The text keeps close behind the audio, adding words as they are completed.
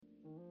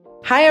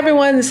Hi,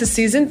 everyone. This is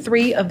season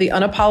 3 of the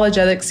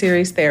Unapologetic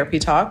series Therapy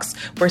Talks,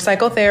 where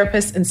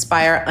psychotherapists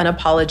inspire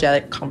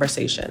unapologetic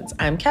conversations.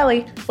 I'm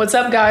Kelly. What's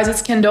up, guys?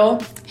 It's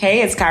Kendall.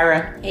 Hey, it's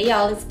Kyra. Hey,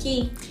 y'all. It's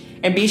Key.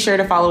 And be sure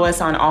to follow us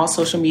on all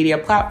social media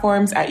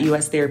platforms at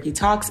US Therapy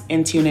Talks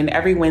and tune in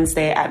every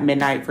Wednesday at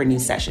midnight for new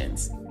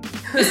sessions.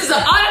 This is an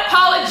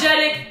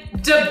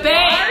unapologetic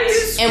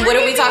debate. And what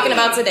are we talking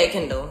about today,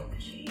 Kendall?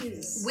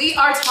 We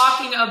are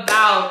talking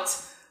about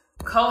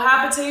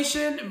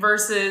cohabitation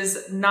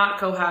versus not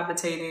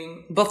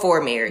cohabitating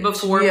Before marriage.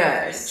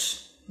 marriage.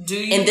 Do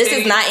you And this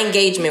think- is not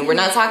engagement. We're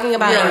not talking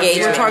about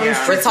engagement.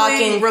 We're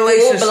talking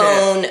full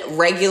blown,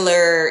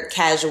 regular,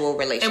 casual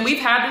relationship. And we've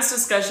had this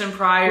discussion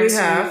prior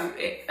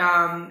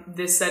to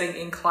this setting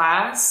in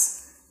class.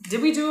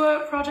 Did we do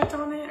a project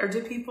on it, or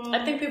did people?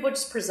 I think people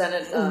just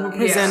presented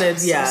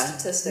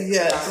statistics.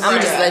 Yeah. I'm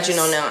gonna just let you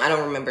know now. I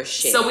don't remember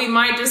shit. So we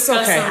might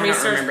discuss some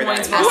research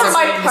points.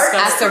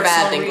 I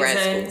survived in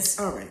grad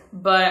school. All right.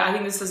 But I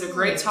think this is a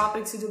great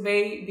topic to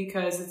debate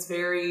because it's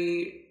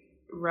very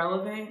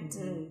relevant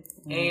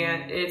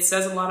and it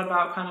says a lot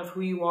about kind of who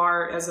you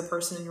are as a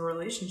person in your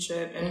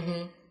relationship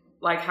and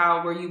like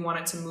where you want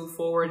it to move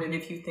forward and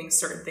if you think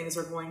certain things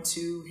are going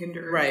to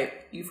hinder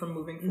you from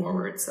moving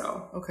forward.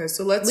 So Okay,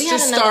 so let's we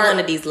just had another start. one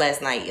of these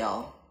last night,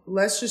 y'all.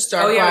 Let's just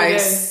start by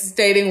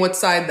stating what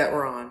side that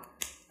we're on.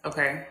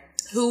 Okay.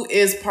 Who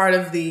is part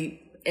of the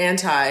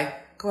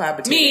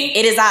anti-cohabitation? me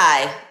It is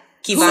I,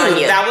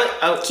 Kivanya. That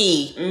was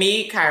Key.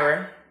 Me,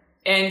 Kyra.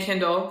 and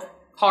Kendall.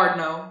 Hard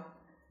no.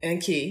 And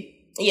Key.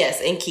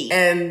 Yes, and Key.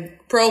 And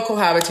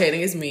pro-cohabitating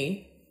is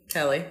me,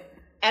 Kelly.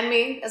 And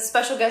me, as a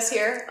special guest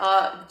here,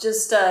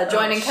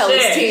 joining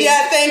Kelly's team.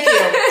 Yeah, thank you.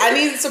 I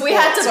need support. We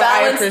had to balance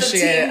I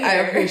appreciate the team it. I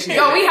here. appreciate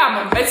Yo, it. we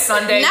have it's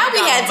Sunday. Now we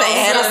had to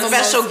add a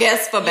special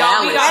guest for Y'all,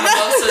 we balance. got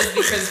mimosas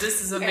because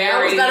this is a I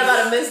very was not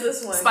about to miss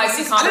this one.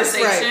 spicy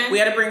conversation. We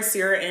had to bring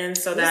Sierra in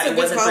so that a it good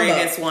wasn't 3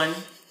 combo. against 1.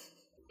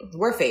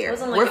 We're fair.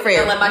 Wasn't like We're a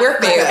fair. dilemma.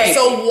 We're fair. Okay,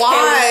 so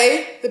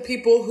why the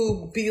people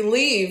who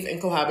believe in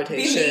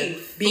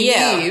cohabitation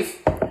believe?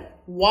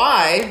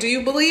 Why do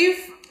you believe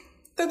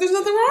that there's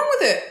nothing wrong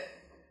with it?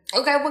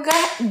 Okay, well, go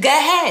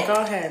ahead. Go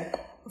ahead.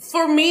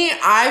 For me,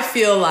 I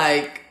feel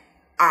like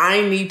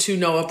I need to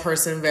know a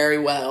person very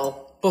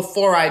well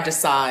before I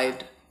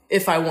decide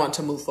if I want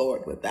to move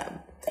forward with them.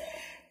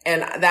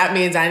 And that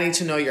means I need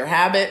to know your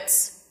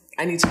habits.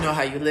 I need to know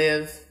how you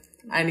live.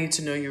 I need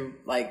to know your,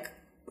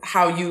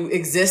 how you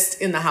exist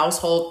in the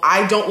household.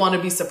 I don't want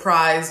to be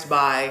surprised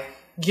by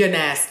you're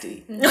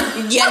nasty. You're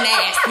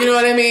nasty. You know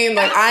what I mean?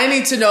 I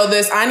need to know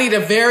this. I need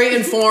a very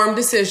informed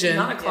decision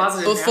Not a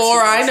closeted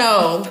before I nasty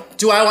know,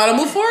 do I want to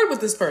move forward with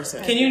this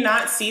person? Can you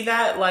not see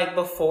that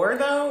before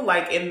though?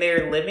 In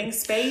their living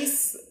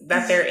space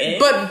that they're in?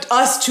 But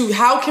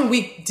how can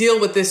we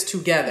deal with this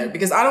together?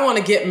 Because I don't want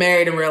to get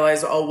married and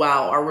realize, oh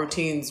wow, our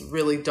routines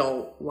really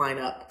don't line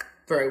up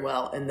very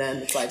well. And then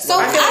it's like, So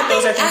I feel like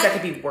those are I things that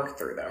could be worked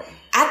through though.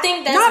 I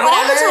think that's Not what all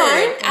I the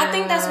heard. time. I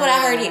think that's what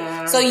I heard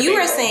here. So you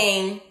were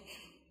saying,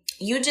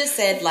 you just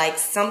said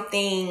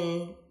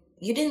something,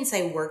 you didn't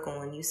say work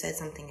on, you said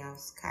something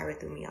else. Kyra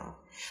threw me off.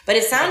 But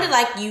it sounded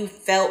like you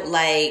felt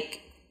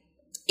like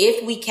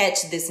if we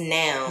catch this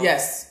now,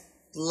 yes,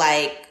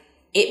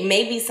 it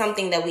may be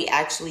something that we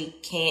actually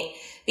can't,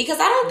 because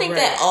I don't think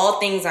that all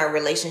things are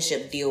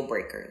relationship deal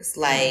breakers.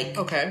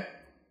 okay.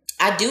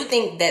 I do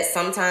think that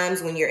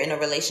sometimes when you're in a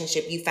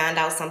relationship, you find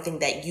out something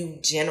that you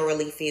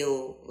generally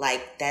feel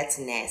like that's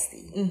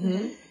nasty.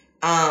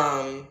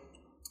 And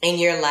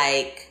you're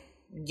like,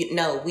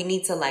 no, we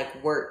need to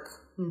work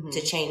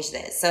to change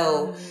that.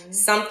 So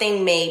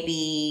something may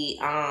be,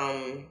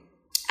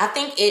 I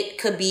think it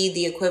could be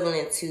the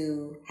equivalent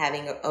to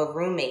having a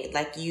roommate.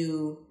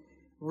 You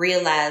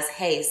realize,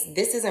 hey,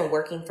 this isn't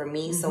working for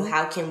me. So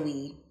how can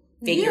we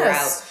figure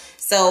out?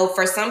 So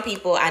for some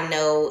people, I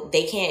know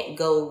they can't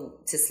go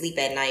to sleep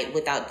at night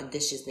without the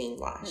dishes being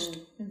washed.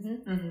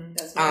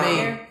 That's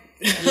me.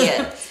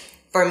 Yeah.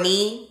 For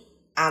me,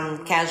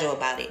 I'm casual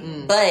about it.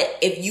 But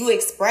if you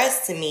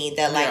express to me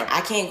that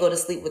I can't go to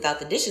sleep without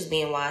the dishes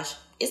being washed,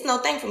 it's no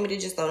thing for me to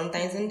just throw them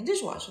things in the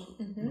dishwasher.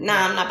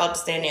 Nah, I'm not about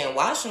to stand there and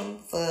wash them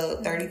for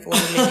 30,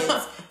 40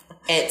 minutes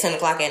at 10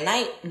 o'clock at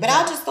night. But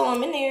I'll just throw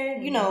them in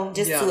there,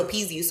 just to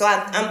appease you. So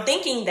I'm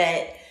thinking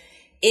that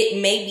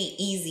it may be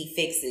easy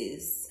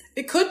fixes.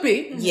 It could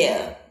be.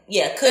 Yeah.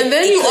 Yeah. And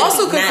then you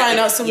also could find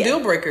out some deal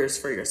breakers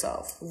for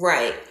yourself.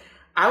 Right.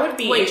 I would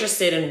be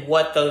interested in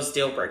what those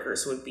deal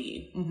breakers would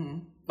be.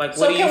 What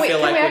do you feel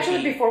can like we would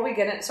actually, be? before we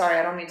get in, sorry,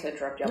 I don't mean to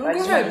interrupt you, but I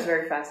just find this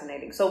very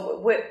fascinating.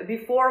 So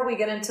before we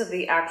get into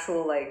the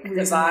actual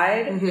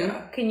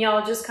divide, can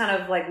y'all just kind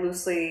of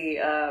loosely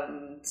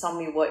tell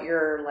me what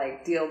your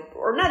deal,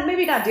 or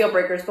maybe not deal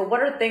breakers, but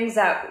what are things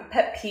that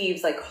pet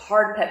peeves,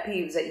 hard pet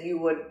peeves that you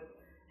would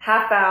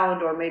have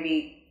found or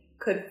maybe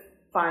could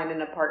find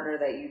in a partner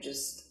that you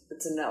just,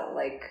 it's a no,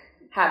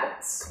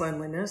 habits.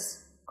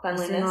 Cleanliness.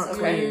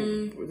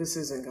 Okay. This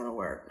isn't going to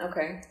work.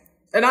 Okay.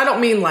 And I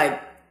don't mean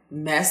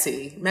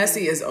messy.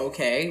 Messy is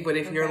okay, but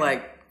if you're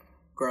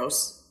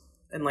gross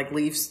and like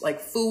leave like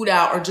food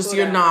out, or just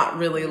you're not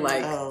really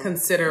like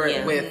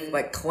considerate with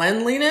like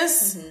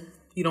cleanliness.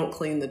 You don't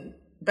clean the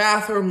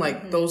bathroom,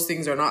 like those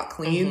things are not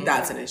clean.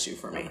 That's an issue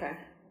for me. Okay.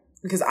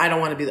 Because I don't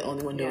want to be the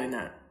only one doing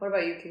that. What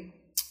about you, Key?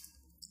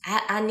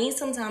 I need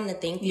some time to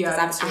think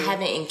because I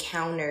haven't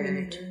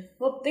encountered.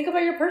 Well, think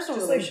about your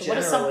personal relationship. What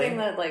is something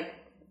that, like,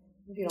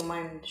 if you don't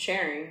mind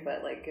sharing,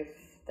 but like if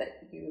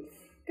that you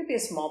could be a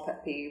small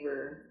pet peeve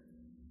or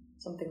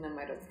something that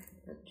might have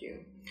hurt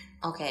you?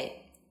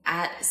 Okay.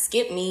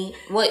 Skip me.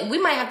 Well, we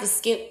might have to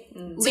skip.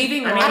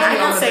 Leaving. I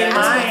can say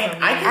mine.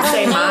 I can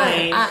say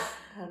mine.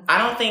 I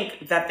don't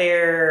think that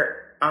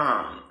they're.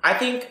 I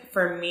think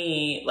for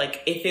me,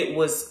 like, if it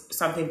was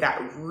something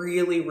that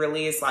really,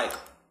 really is like,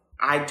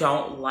 I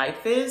don't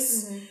like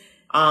this,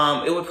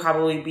 it would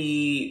probably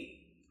be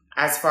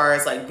as far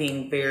as like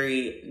being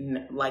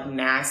very like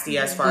nasty,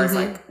 as far as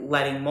like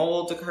letting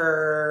mold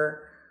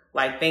occur,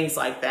 like things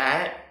like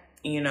that,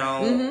 you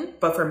know.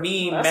 But for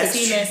me,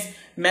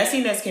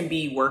 messiness can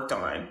be worked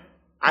on.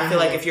 I feel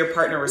like if your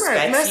partner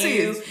respects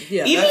you,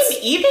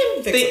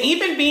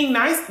 even being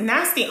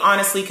nasty,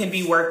 honestly, can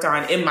be worked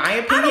on. In my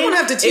opinion, I don't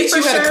have to teach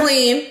you how to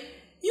clean.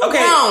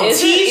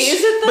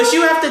 But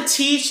you have to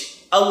teach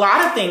a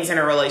lot of things in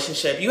a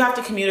relationship. You have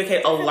to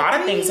communicate a lot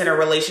of things in a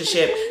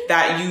relationship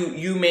that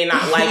you may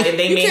not like, and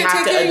they may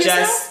have to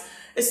adjust.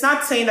 It's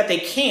not saying that they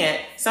can't.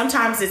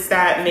 Sometimes it's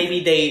that maybe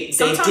they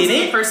didn't.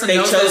 The person they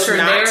chose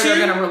not to.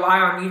 They're going to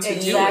rely on you to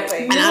do it.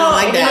 And I don't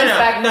like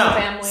that. No.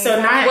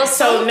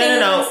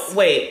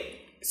 Wait.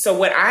 So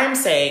what I'm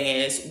saying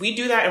is we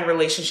do that in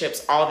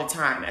relationships all the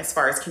time as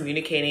far as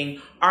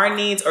communicating our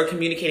needs or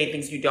communicating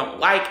things you don't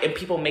like, and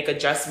people make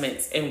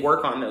adjustments and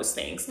work on those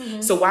things.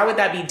 So why would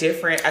that be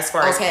different as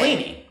far as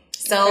cleaning?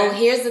 So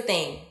here's the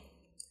thing.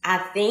 I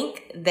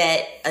think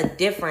that a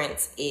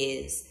difference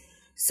is,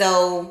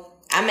 so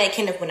I met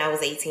Kenneth when I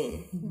was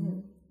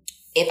 18.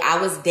 If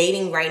I was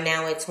dating right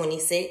now at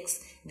 26,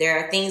 there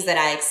are things that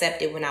I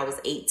accepted when I was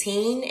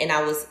 18 and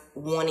I was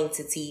wanting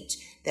to teach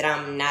that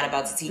I'm not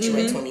about to teach you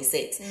at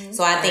 26.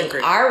 So I think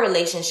our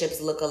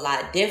relationships look a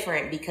lot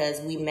different because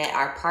we met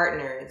our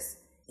partners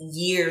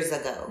years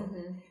ago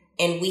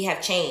and we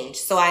have changed.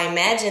 So I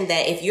imagine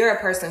that if you're a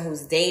person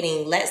who's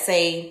dating, let's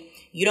say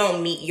you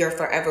don't meet your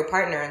forever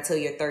partner until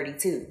you're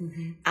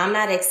 32. I'm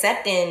not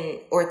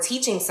accepting or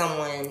teaching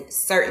someone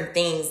certain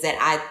things that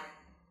I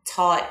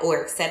taught or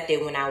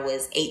accepted when I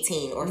was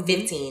 18 or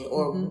 15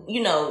 or,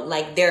 you know,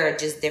 like there are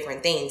just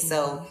different things.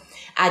 So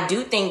I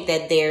do think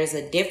that there's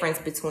a difference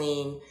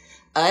between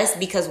us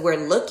because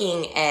we're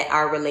looking at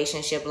our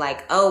relationship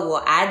like, oh,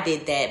 well, I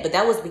did that, but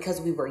that was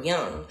because we were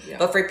young.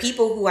 But for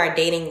people who are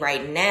dating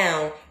right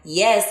now,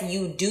 yes,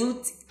 you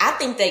do. I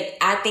think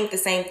the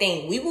same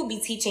thing. We will be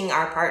teaching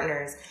our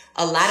partners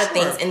a lot of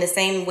things in the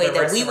same way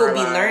that we will be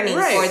learning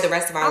for the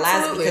rest of our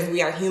lives because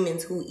we are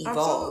humans who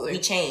evolve. We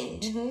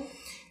change.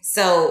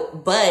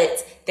 So,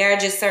 but there are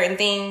just certain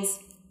things.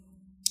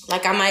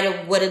 Like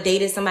I would have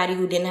dated somebody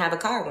who didn't have a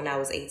car when I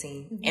was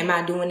 18. Am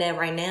I doing that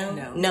right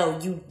now? No,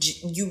 you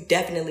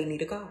definitely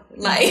need a car.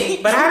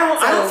 Like, but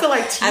I don't feel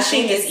like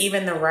teaching is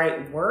even the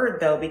right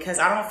word though, because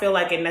I don't feel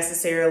like it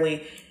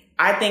necessarily.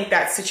 I think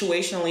that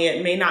situationally,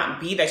 it may not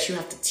be that you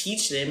have to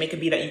teach them. It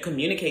could be that you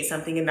communicate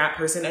something and that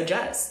person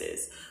adjusts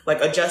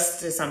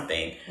to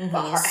something.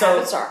 But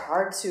habits are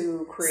hard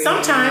to create.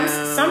 Sometimes,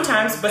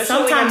 but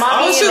sometimes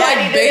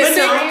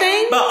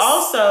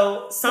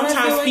also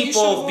sometimes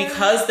people,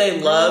 because they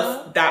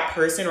love that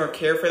person or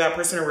care for that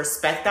person or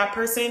respect that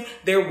person,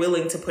 they're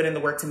willing to put in the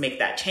work to make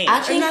that change.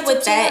 I think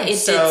with that,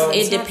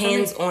 it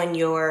depends on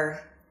your.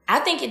 I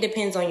think it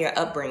depends on your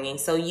upbringing.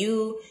 So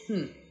you.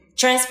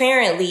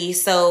 Transparently,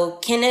 so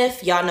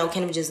Kenneth, y'all know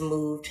Kenneth just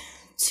moved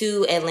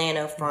to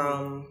Atlanta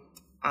from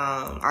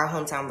our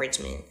hometown,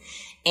 Richmond.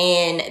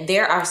 And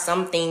there are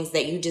some things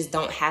that you just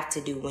don't have to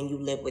do when you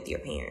live with your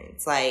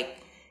parents. Like,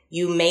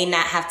 you may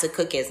not have to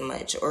cook as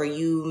much, or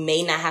you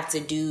may not have to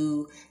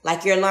do,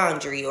 like, your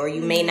laundry, or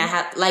you may not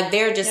have, like,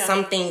 there are just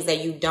some things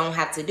that you don't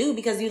have to do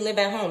because you live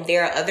at home.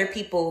 There are other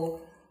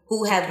people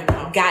who have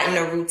gotten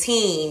a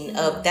routine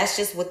of that's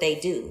just what they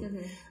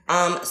do.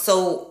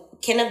 So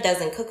Kenneth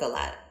doesn't cook a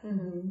lot.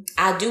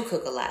 I do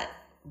cook a lot,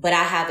 but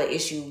I have an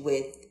issue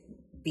with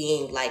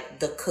being like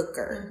the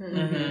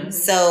cooker.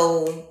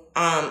 So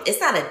it's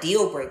not a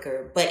deal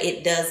breaker, but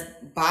it does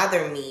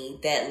bother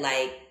me that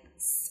like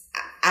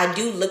I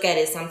do look at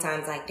it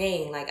sometimes like,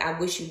 dang, like I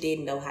wish you did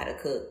know how to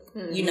cook.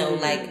 You know,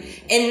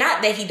 like, and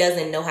not that he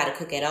doesn't know how to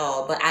cook at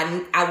all, but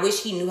I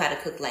wish he knew how to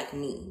cook like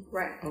me.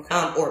 Right.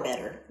 Or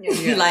better.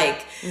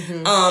 Like,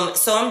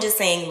 so I'm just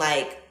saying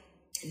like,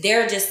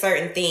 there are just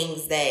certain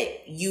things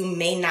that you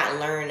may not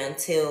learn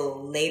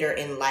until later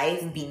in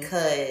life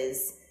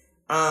because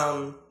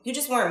you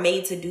just weren't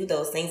made to do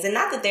those things. And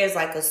not that there's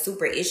like a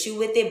super issue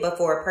with it, but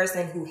for a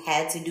person who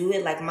had to do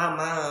it, like my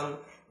mom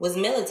was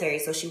military,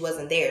 so she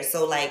wasn't there.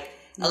 So like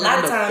a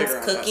lot of times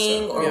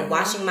cooking or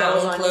washing my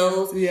own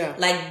clothes,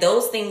 like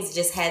those things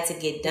just had to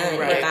get done.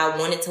 If I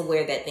wanted to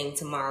wear that thing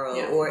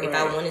tomorrow or if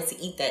I wanted to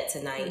eat that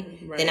tonight,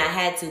 then I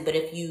had to. But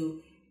if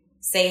you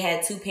say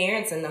had two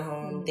parents in the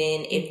home,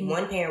 then if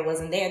one parent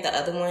wasn't there, the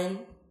other one,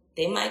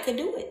 they might could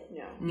do it.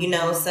 Yeah. You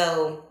know,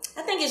 so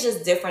I think it's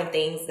just different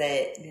things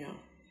that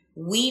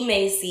we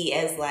may see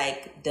as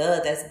like,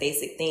 that's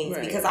basic things.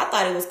 Right. Because I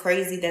thought it was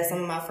crazy that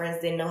some of my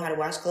friends didn't know how to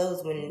wash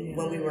clothes when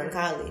we were in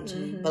college.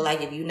 But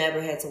like, if you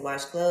never had to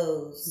wash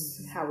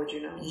clothes, how would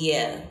you know?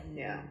 Yeah.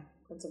 Yeah.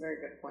 That's a very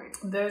good point.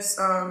 There's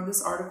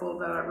this article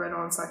that I read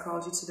on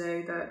Psychology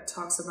Today that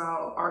talks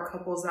about are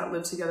couples that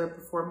live together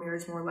before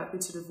marriage more likely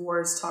to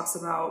divorce, talks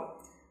about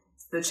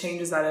the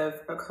changes that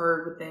have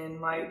occurred within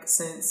like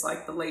since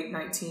like the late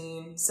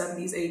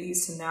 1970s,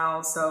 80s to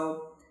now.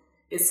 So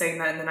it's saying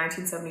that in the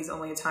 1970s,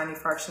 only a tiny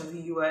fraction of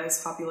the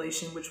U.S.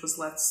 population, which was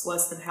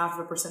less than half of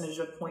a percentage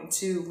of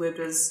 0.2, lived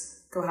as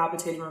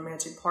cohabitating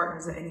romantic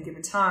partners at any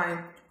given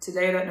time.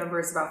 Today, that number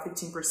is about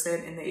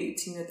 15% in the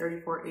 18 to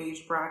 34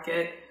 age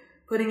bracket.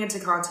 Putting into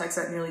context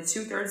that nearly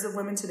 2/3 of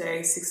women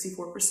today,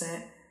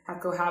 64%,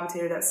 have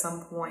cohabitated at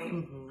some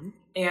point.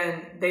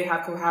 And they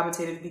have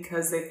cohabitated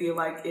because they feel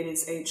like it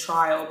is a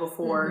trial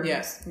before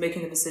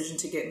making a decision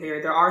to get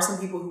married. There are some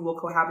people who will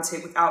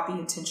cohabitate without the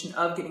intention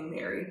of getting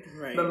married.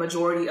 Right. The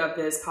majority of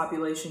this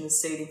population is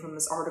stating from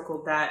this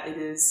article that it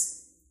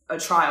is a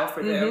trial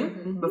for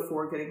them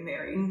before getting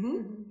married.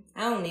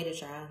 I don't need a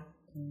trial.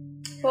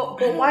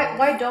 But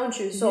why don't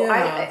you? So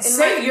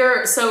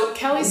so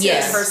Kelly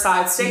says her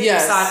side. State your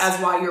side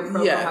as why you're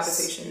pro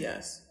cohabitation.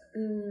 Yes.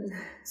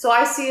 So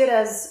I see it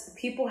as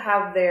people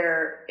have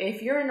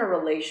if you're in a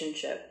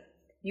relationship,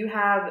 you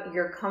have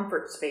your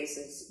comfort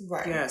spaces,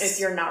 right? Yes. If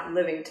you're not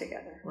living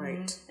together,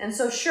 right? And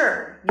so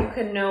sure, you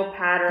can know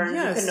patterns,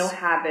 you can know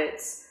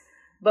habits,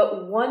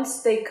 but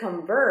once they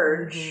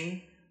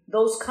converge,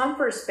 those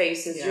comfort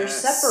spaces, you're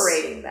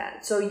separating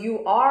that. So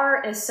you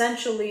are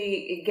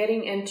essentially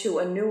getting into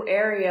a new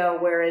area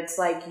where it's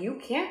like you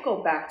can't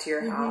go back to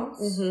your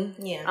house.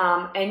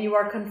 And you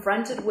are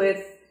confronted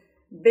with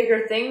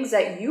bigger things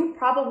that you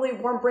probably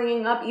weren't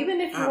bringing up, even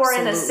if you were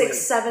in a 6,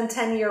 7,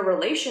 10-year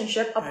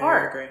relationship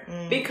apart. I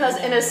agree. Because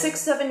in a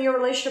 6, 7-year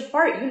relationship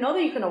apart, you know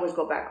that you can always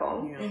go back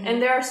home.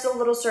 And there are still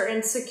little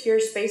certain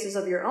secure spaces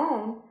of your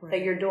own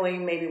that you're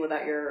doing maybe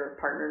without your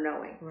partner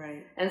knowing.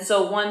 Right. And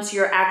so once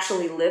you're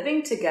actually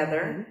living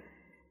together,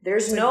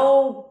 there's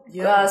no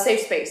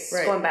safe space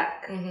going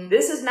back.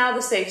 This is now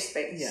the safe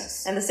space.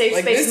 Yes. And the safe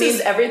space means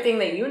everything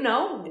that you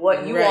know,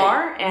 what you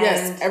are.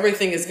 And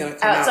everything is going to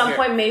come out. At some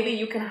point, maybe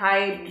you can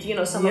hide,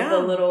 some of the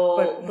little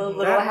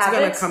habits.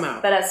 Going to come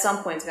out. But at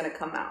some point, it's going to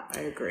come out. I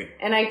agree.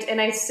 And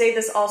I say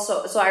this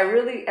also. So I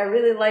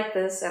really like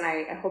this, and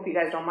I hope you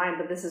guys don't mind.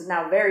 But this is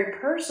now very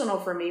personal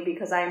for me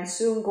because I am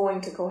soon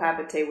going to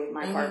cohabitate with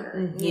my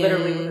partner,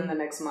 literally within the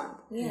next month.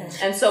 Yeah.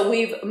 And so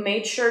we've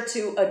made sure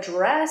to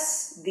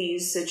address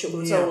these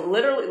situations. So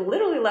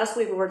literally last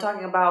week we were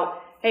talking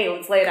about, hey,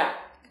 let's lay it out.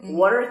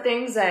 What are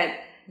things that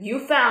you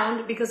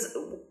found? Because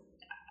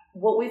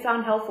what we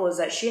found helpful is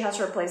that she has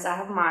her place, I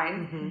have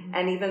mine.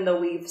 And even though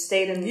we've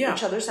stayed in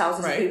each other's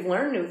houses, we've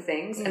learned new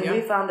things. And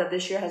we found that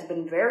this year has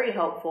been very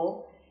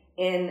helpful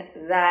in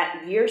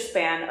that year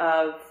span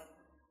of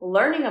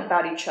learning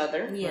about each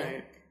other. Yeah.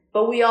 Right.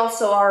 But we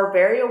also are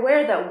very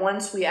aware that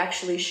once we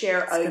actually share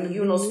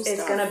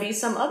it's going to be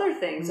some other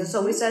things. And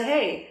so we said,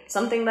 hey,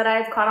 something that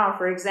I've caught on,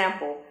 for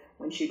example,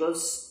 when she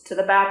goes to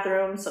the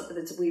bathroom,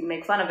 we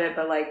make fun of it,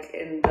 but like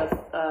in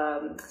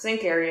the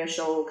sink area,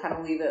 she'll kind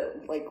of leave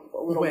it like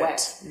a little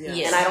wet.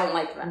 Yes. And I don't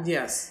like that.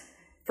 Yes.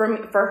 From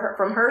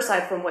her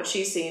side, from what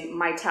she's seen,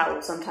 my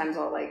towel, sometimes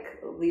I'll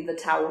like leave the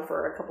towel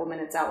for a couple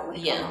minutes out when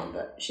I come home,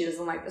 but she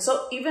doesn't like that.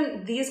 So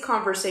even these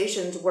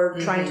conversations, we're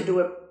trying to do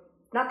it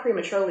not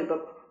prematurely,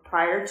 but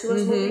prior to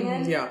us moving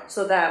in,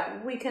 so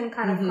that we can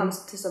kind of come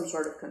to some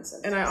sort of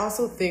consensus. And I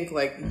also think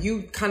like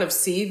you kind of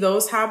see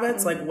those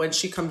habits like when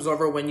she comes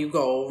over, when you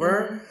go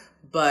over,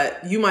 but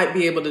you might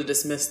be able to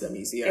dismiss them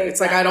easier. Exactly. It's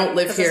like, I don't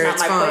live here,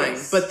 it's fine.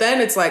 Place. But then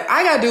it's like,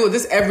 I gotta deal with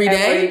this every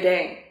day. Every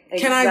day. Exactly.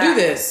 Can I do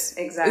this?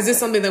 Exactly. Is this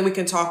something that we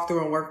can talk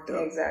through and work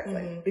through?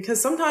 Exactly. Because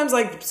sometimes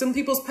like some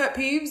people's pet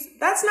peeves,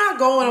 that's not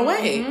going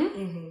away.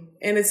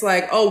 And it's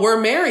like, oh, we're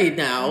married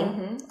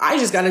now. I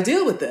just got to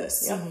deal with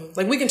this.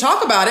 Like, we can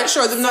talk about it.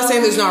 Sure, I'm not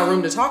saying there's not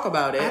room to talk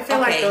about it. I feel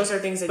like those are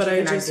things that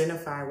you can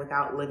identify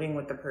without living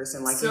with the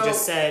person, like you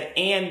just said.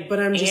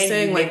 But I'm just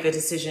saying, like, the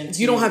decision.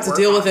 You don't have to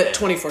deal with it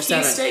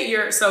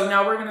 24/7. So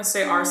now we're going to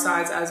say our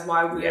sides as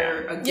why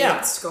we're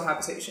against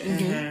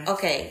cohabitation.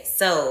 Okay,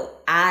 so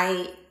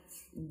I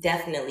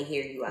definitely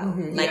hear you out.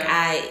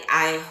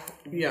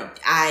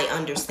 I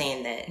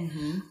understand that.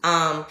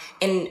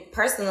 And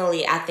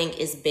personally, I think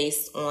it's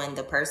based on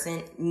the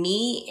person.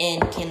 Me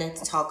and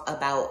Kenneth talk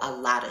about a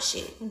lot of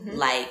shit.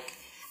 Like,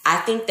 I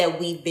think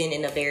that we've been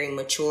in a very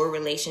mature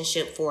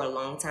relationship for a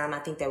long time. I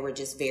think that we're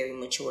just very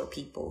mature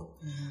people.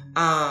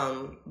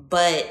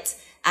 But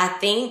I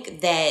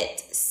think that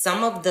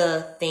some of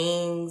the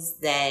things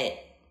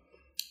that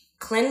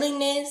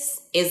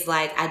cleanliness is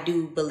like, I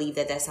do believe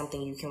that that's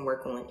something you can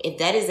work on. If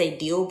that is a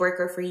deal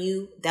breaker for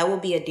you, that will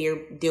be a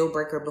deal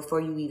breaker before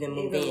you even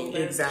move in.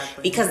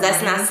 Exactly. Because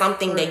that's not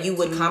something that you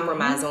would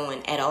compromise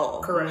on at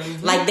all.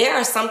 Correct. Like, there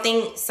are some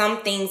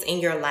things in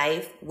your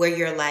life where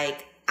you're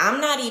like,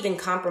 I'm not even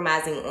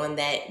compromising on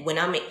that when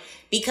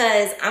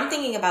because I'm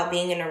thinking about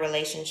being in a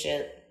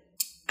relationship.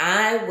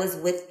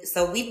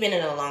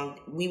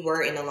 We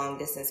were in a long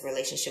distance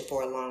relationship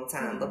for a long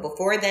time. But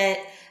before that,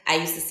 I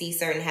used to see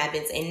certain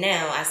habits, and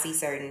now I see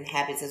certain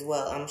habits as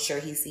well. I'm sure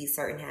he sees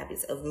certain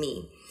habits of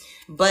me.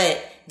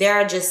 But there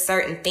are just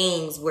certain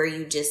things where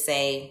you just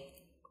say,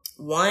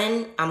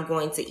 one, I'm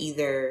going to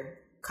either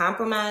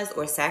compromise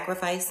or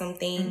sacrifice some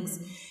things.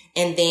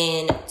 And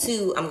then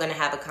two, I'm going to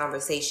have a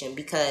conversation,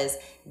 because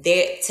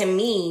to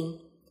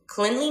me,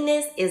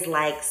 cleanliness is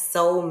like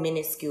so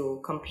minuscule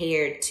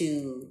compared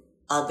to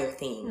other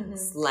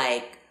things,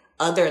 like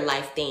other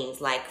life things,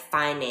 like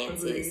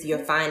finances, your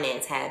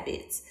finance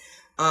habits.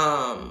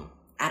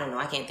 I don't know,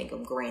 I can't think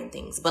of grand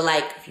things, but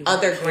like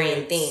other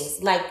grand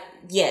things. Like,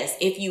 yes,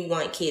 if you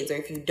want kids or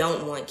if you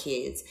don't want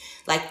kids,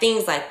 like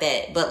things like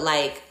that. But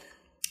like,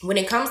 when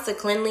it comes to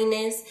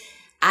cleanliness,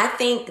 I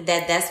think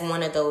that that's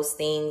one of those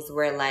things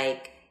where,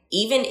 like,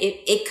 even if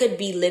it could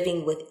be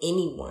living with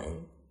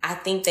anyone, I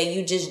think that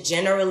you just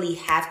generally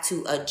have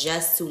to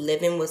adjust to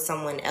living with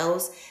someone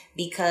else,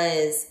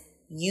 because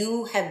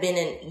you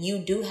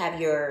do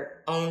have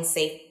your own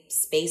safe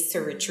space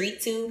to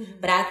retreat to.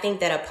 But I think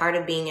that a part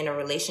of being in a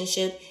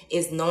relationship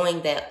is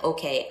knowing that,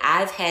 okay,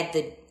 I've had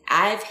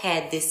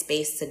this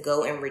space to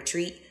go and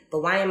retreat,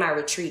 but why am I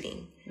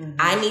retreating?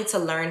 I need to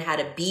learn how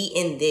to be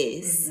in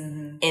this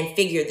and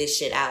figure this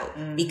shit out.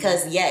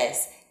 Because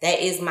yes, that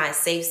is my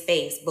safe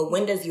space. But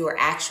when does your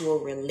actual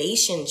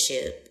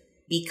relationship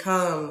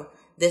become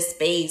the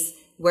space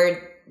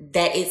where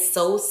that is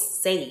so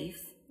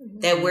safe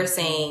that we're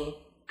saying,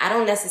 I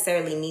don't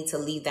necessarily need to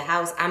leave the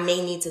house. I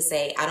may need to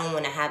say, I don't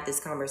want to have this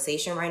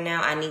conversation right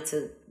now. I need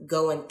to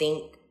go and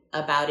think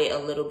about it a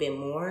little bit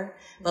more.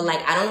 But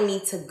like, I don't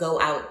need to go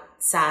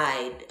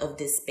outside of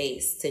this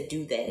space to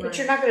do that. But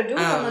you're not going to do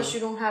it unless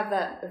you don't have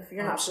that, if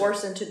you're not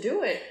forced into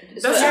do it.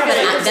 That's what I'm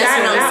saying.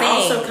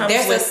 That also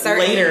comes with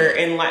later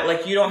in life.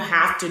 Like, you don't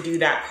have to do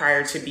that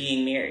prior to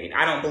being married.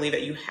 I don't believe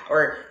that you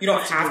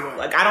don't have,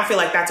 like, I don't feel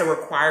like that's a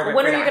requirement.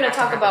 When are you going to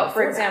talk about,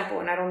 for example,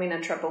 and I don't mean to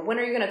interrupt, but when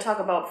are you going to talk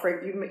about,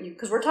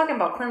 because we're talking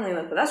about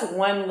cleanliness, but that's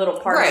one little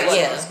part of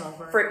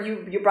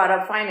it. You brought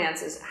up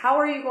finances. How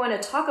are you going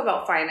to talk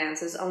about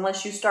finances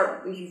unless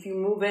if you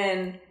move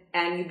in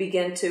and you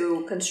begin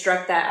to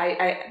construct that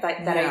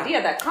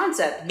idea, that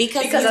concept?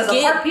 Because as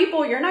a part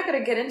people, you're not going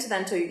to get into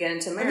that until you get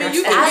into marriage. I mean,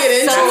 you can get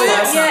into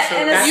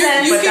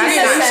it. You can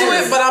get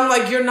into it, but I'm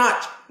like, you're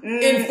not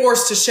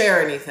enforced to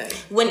share anything.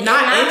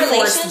 Not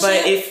enforced,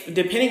 but if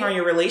depending on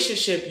your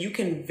relationship, you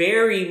can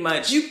very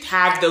much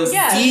have those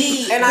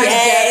deep. And I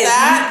get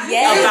that.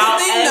 About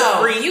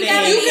everything. You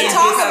can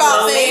talk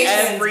about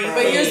things,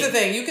 but here's the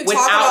thing: you can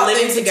talk about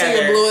things until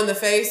you're blue in the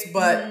face,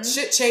 but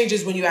shit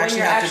changes when you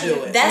actually have to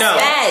do it. That's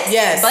facts.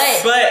 Yes,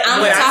 but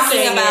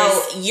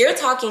you're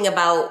talking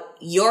about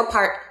your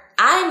part.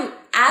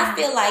 I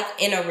feel like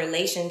in a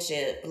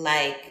relationship,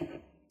 like,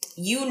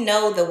 you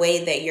know, the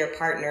way that your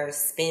partner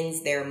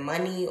spends their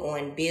money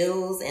on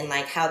bills and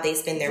like how they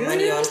spend their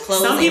money on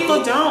clothes. Some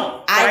people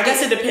don't. I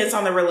guess it depends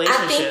on the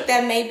relationship. I think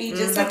that may be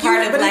just a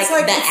part of like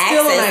the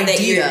access that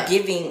you're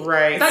giving.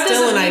 Right. That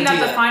doesn't mean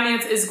that the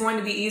finance is going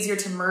to be easier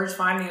to merge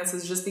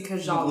finances just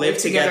because y'all live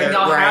together and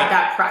y'all have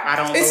that practice. I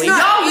don't believe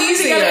y'all live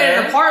together in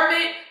an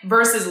apartment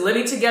versus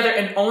living together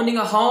and owning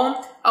a home.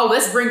 Oh,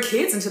 let's bring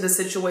kids into the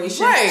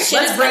situation. Right.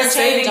 Let's bring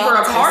saving for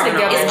a car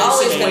together in the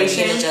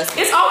situation.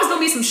 It's always going to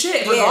be some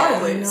shit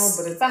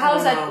regardless. But how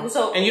is that?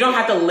 So, and you don't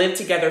have to live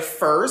together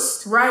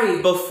first,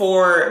 right?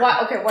 Before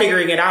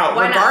figuring it out.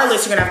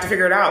 Regardless, you're going to have to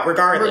figure it out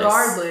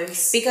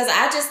regardless. Because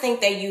I just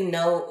think that you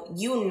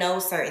know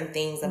certain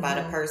things about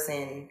a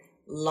person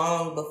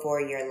long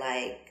before you're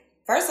like,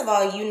 first of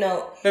all, you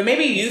know. But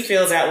maybe you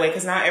feel that way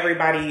because not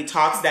everybody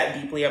talks that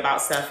deeply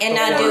about stuff. And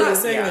I do.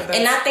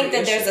 And I think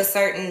that there's a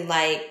certain,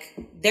 like,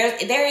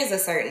 there is a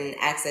certain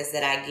access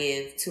that I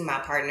give to my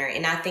partner.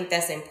 And I think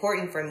that's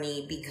important for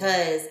me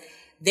because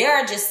there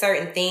are just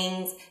certain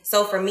things.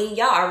 So for me,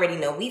 y'all already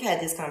know, we've had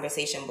this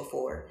conversation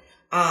before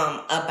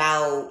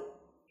about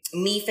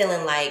me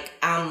feeling like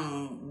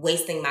I'm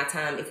wasting my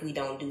time if we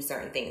don't do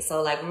certain things.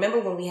 So, like, remember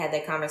when we had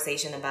that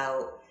conversation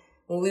about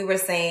when we were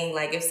saying,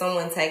 like, if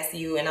someone texts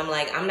you and I'm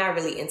like, I'm not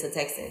really into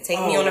texting. Take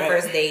me on a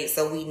first date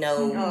so we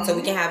know, so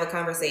we can have a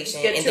conversation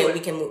and then we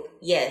can move.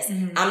 Yes.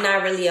 I'm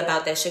not really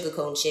about that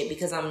sugarcoating shit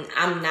because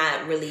I'm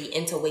not really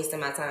into wasting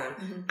my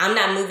time. I'm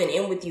not moving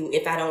in with you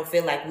if I don't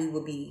feel like we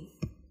would be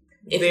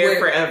there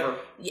forever.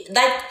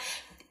 Like,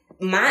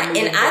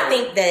 I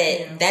think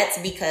that that's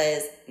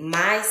because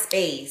my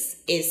space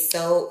is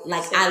so,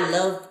 like, I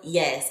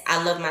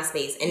love my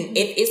space. And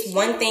if it's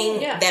one thing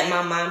that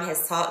my mom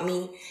has taught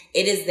me,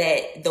 it is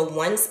that the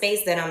one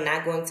space that I'm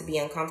not going to be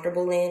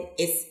uncomfortable in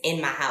is in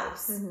my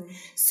house.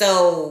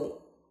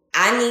 So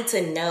I need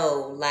to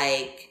know,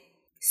 like,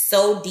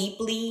 so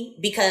deeply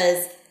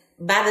because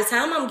by the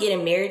time I'm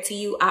getting married to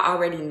you, I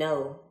already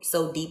know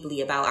so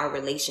deeply about our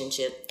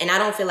relationship. And I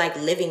don't feel like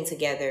living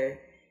together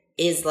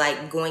is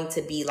like going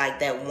to be like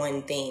that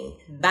one thing.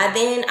 By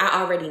then,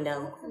 I already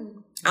know.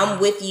 I'm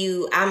with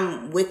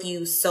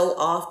you so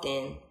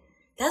often.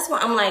 That's why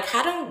I'm like,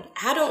 how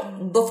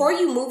don't before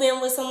you move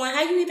in with someone,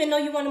 how you even know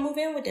you want to move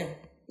in with them?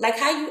 Like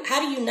how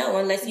do you know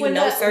unless you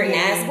know certain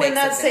aspects? When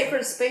that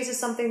sacred space is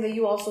something that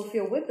you also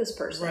feel with this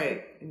person,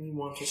 right? And you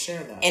want to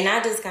share that. And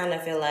I just kind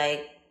of feel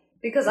like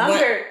because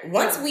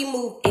once we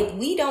move, if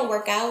we don't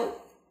work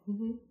out,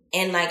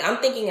 and like I'm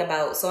thinking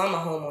about, so I'm a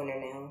homeowner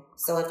now.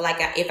 So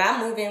if I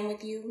move in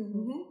with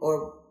you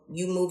or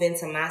you move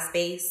into my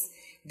space,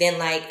 then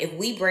like if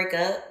we break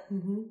up,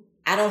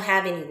 I don't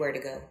have anywhere to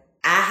go.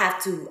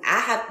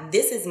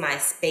 This is my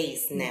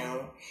space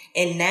now.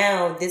 And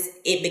now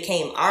it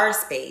became our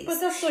space. But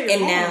that's still your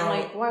home. Now,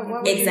 like, why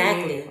would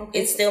exactly. You? Okay,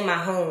 it's still my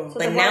home. So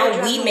but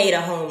now we made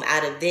a home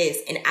out of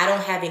this and I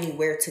don't have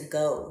anywhere to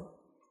go.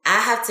 I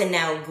have to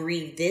now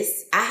grieve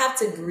this. I have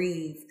to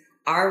grieve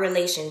our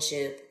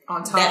relationship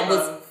on top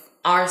of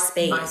our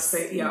space. My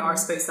space. Yeah, our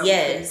space that we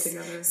created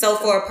together. So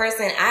for a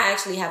person, I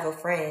actually have a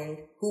friend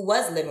who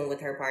was living with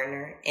her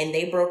partner and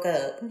they broke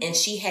up and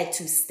she had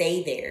to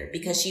stay there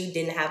because she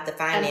didn't have the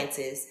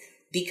finances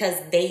because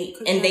they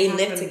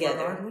lived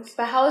together.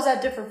 But how is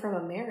that different from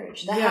a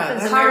marriage? That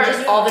happens in Tyra,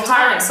 marriages all the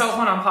time. So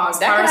hold on, pause.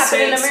 That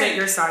Tyra, state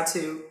your side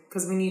too,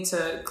 because we need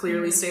to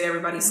clearly state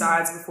everybody's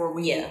sides before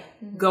we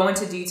go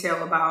into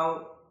detail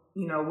about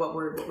what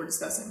we're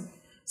discussing.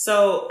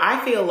 So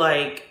I feel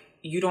like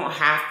you don't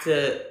have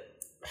to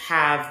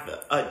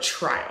have a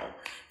trial.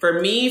 For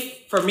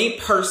me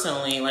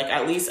personally, like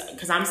at least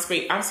because I'm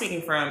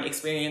speaking from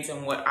experience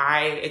and what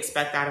I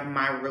expect out of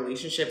my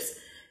relationships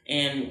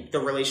and the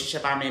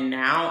relationship I'm in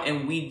now.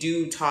 And we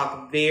do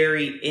talk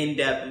very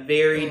in-depth,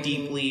 very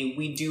deeply.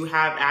 We do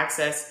have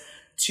access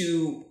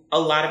to a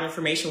lot of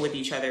information with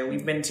each other.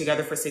 We've been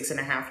together for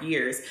 6.5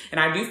 years. And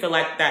I do feel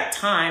like that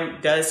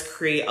time does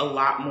create a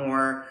lot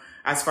more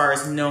as far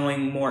as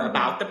knowing more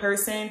about the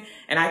person.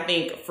 And I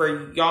think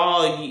for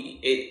y'all,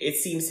 it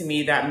seems to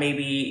me that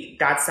maybe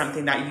that's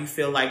something that you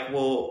feel like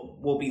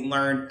will be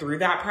learned through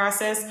that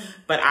process.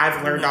 But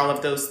I've learned all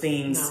of those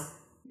things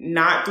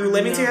not through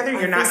living together.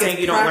 You're not saying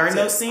you don't learn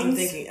those things?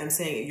 I'm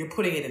saying you're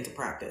putting it into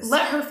practice.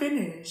 Let her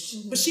finish.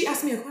 But she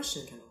asked me a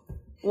question, Kendall.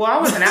 Well, I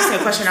wasn't asking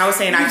a question. I was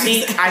saying I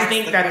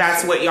think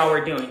that's what y'all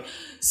were doing.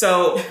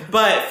 So,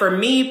 but for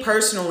me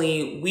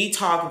personally, we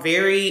talk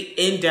very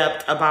in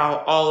depth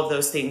about all of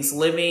those things,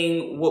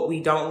 living, what we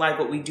don't like,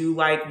 what we do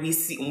like.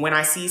 When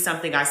I see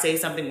something, I say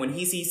something. When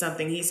he sees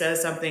something, he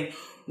says something.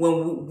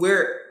 When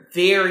we're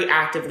very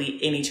actively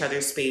in each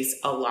other's space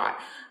a lot.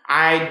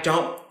 I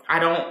don't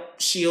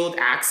shield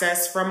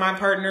access from my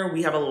partner.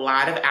 We have a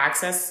lot of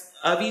access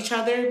of each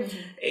other,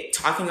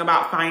 talking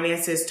about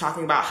finances,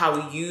 talking about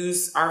how we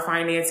use our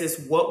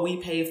finances, what we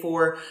pay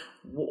for,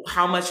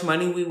 how much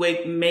money we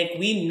make.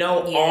 We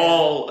know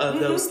all of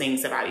those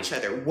things about each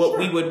other, what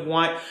we would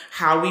want,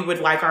 how we would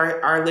like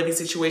our living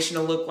situation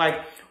to look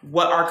like,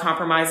 what our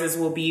compromises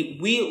will be.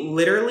 We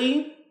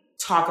literally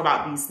talk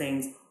about these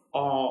things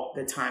all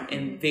the time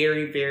in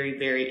very, very,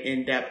 very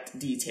in-depth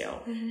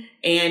detail.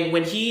 And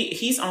when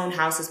he's owned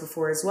houses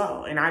before as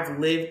well. And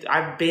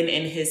I've been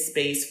in his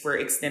space for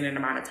extended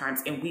amount of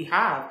times. And we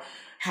have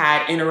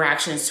had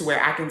interactions to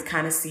where I can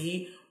kind of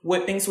see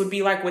what things would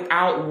be like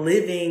without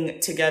living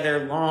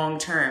together long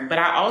term. But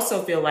I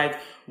also feel like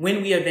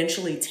when we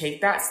eventually take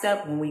that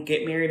step, when we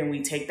get married and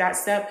we take that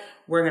step,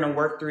 we're going to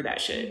work through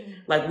that shit.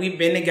 Like we've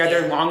been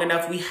together long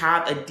enough. We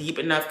have a deep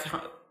enough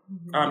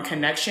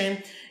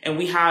connection and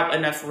we have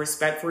enough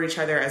respect for each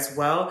other as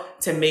well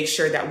to make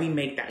sure that we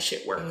make that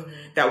shit work,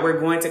 that we're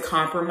going to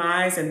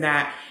compromise, and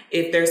that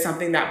if there's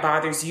something that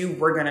bothers you,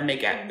 we're going to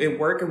make it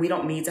work. And we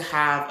don't need to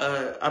have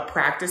a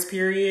practice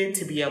period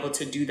to be able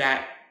to do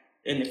that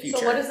in the future.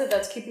 So what is it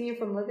that's keeping you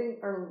from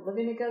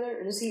living together?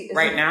 Or is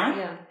now?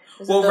 Yeah.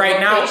 Well, right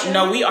location?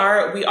 Now, no,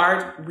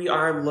 we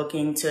are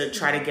looking to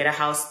try to get a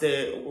house.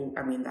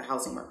 The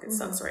housing market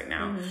sucks right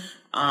now.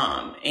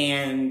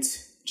 And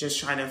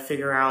just trying to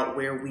figure out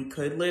where we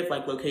could live,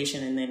 like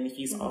location. And then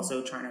he's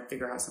also trying to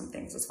figure out some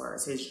things as far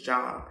as his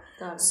job.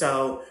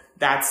 So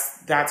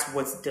that's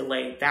what's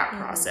delayed that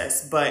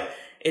process. But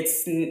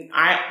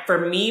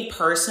for me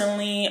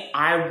personally,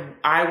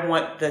 I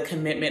want the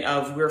commitment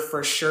of we're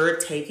for sure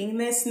taking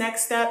this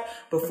next step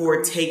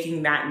before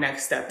taking that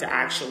next step to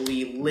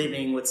actually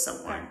living with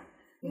someone.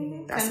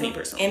 That's me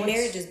personally. And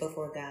marriage is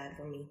before God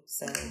for me.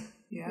 So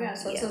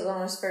so it's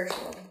on a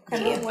spiritual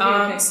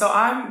level. So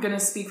I'm gonna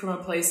speak from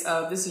a place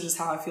of this is just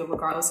how I feel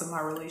regardless of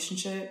my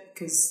relationship,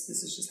 because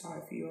this is just how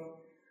I feel.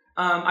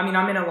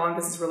 I'm in a long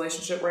distance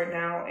relationship right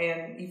now,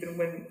 and even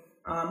when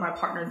my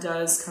partner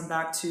does come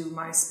back to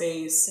my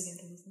space,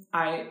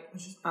 I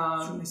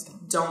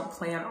don't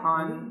plan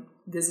on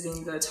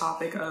visiting the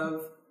topic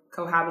of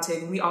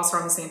cohabitating. We also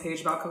are on the same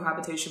page about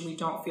cohabitation. We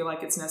don't feel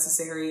like it's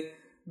necessary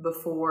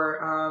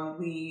before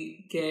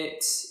we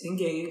get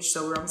engaged.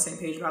 So we're on the same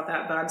page about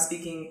that. But I'm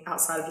speaking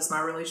outside of just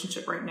my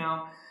relationship right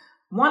now.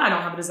 One, I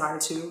don't have a desire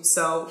to.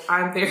 So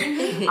I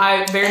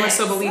very much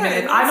so believe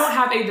that if I don't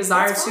have a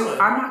desire to,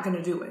 I'm not going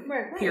to do it.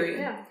 Right, period.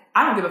 Yeah.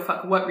 I don't give a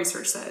fuck what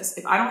research says.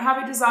 If I don't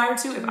have a desire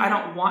to, if I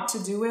don't want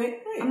to do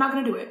it, I'm not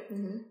going to do it.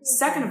 Mm-hmm.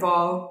 Second of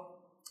all,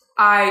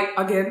 I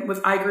agree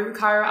with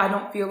Kyra. I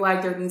don't feel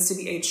like there needs to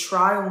be a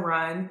trial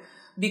run,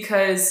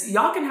 because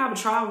y'all can have a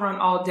trial run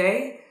all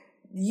day.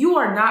 You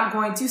are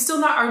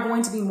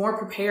going to be more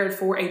prepared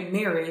for a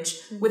marriage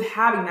with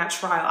having that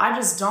trial. I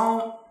just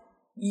don't.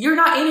 You're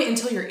not in it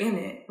until you're in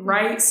it,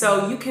 right?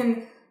 So you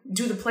can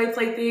do the play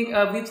thing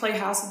of we play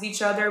house with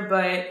each other,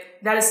 but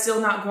that is still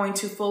not going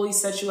to fully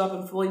set you up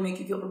and fully make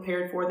you feel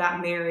prepared for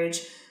that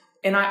marriage.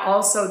 And I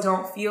also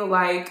don't feel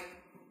like,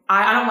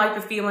 I don't like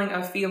the feeling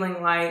of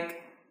feeling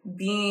like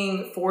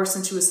being forced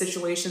into a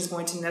situation is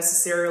going to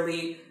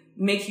necessarily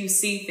make you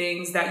see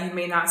things that you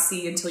may not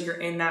see until you're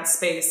in that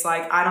space.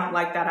 Like, I don't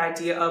like that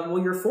idea of,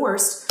 well, you're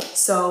forced,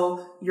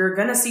 so you're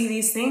gonna see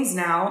these things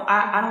now.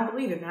 I don't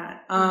believe in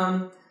that.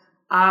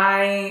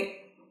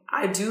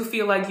 I do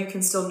feel like you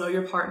can still know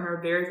your partner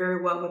very, very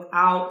well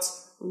without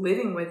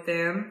living with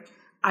them.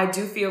 I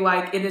do feel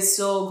like it is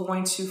still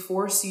going to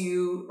force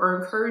you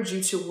or encourage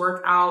you to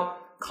work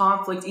out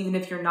conflict, even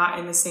if you're not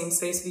in the same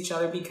space with each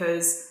other,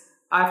 because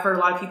I've heard a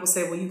lot of people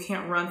say, well, you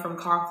can't run from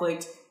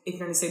conflict if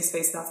you're in the same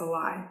space. That's a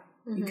lie.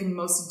 Mm-hmm. You can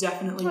most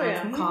definitely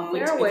run from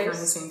conflict if you're in the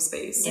same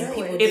space.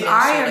 If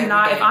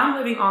I'm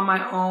living on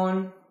my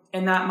own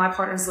and that my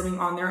partner's living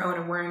on their own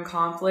and we're in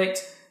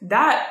conflict,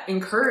 that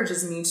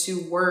encourages me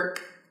to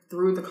work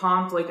through the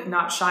conflict and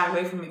not shy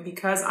away from it,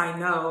 because I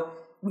know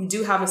we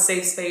do have a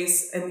safe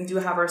space and we do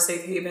have our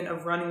safe haven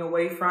of running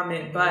away from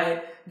it. Mm-hmm.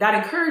 But that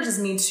encourages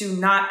me to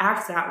not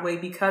act that way,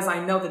 because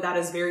I know that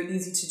is very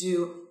easy to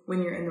do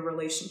when you're in the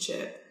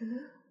relationship. Mm-hmm.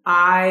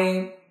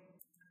 I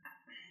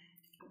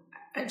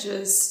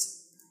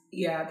guess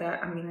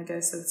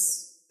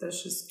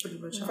that's just pretty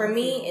much for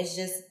me. It's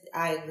just,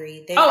 I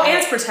agree. And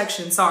it's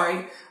protection.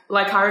 Sorry.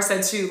 Like Kyra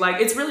said too,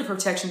 like it's really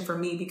protection for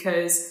me,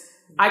 because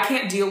I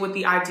can't deal with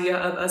the idea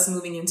of us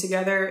moving in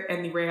together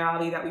and the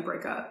reality that we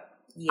break up.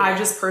 Yeah. I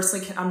just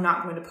personally I'm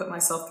not going to put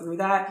myself through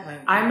that. Right.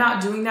 I'm not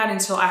doing that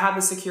until I have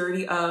the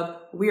security of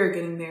we are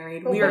getting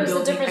married. Well, we are building a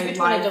life. What is the difference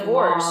between a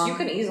divorce? You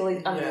can easily,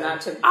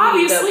 not to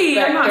obviously,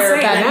 I'm not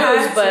saying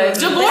that, but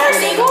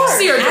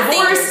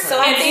divorce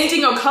and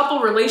ending a couple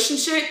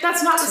relationship,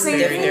 that's not the same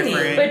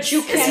thing. But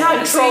you can't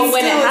control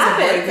when it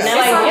happens.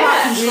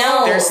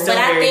 But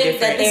I think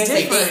that there's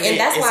a thing, and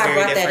that's why I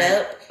brought that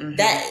up.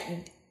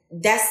 Mm-hmm.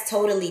 That's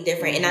totally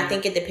different. Mm-hmm. And I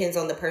think it depends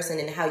on the person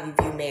and how you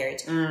view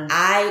marriage. Mm.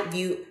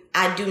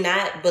 I do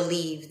not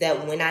believe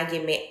that when I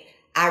get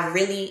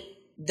married,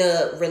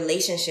 the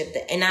relationship,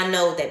 and I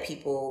know that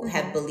people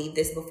have believed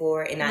this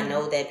before, and I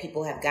know that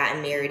people have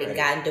gotten married and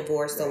gotten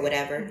divorced or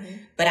whatever,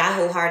 but I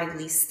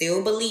wholeheartedly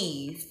still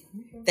believe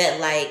that,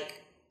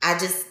 like,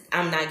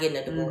 I'm not getting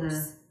a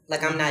divorce.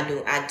 Like, I'm not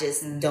doing, I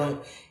just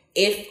don't.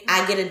 If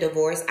I get a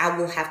divorce, I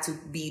will have to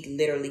be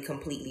literally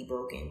completely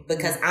broken,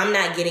 because I'm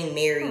not getting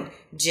married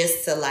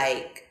just to,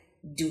 like,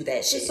 do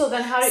that shit. So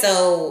then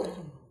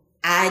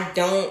I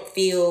don't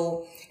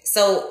feel,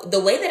 so the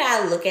way that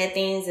I look at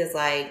things is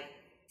like,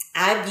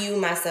 I view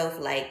myself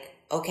like,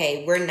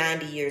 okay, we're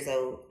 90 years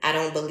old. I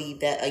don't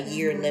believe that a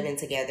year living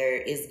together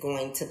is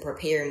going to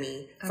prepare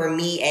me for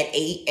me at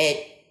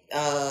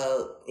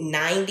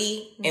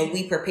 90 and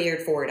we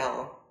prepared for it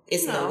all.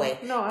 It's no way.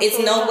 It's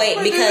no way,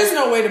 because there's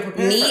no way to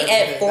prepare me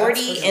at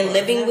 40 and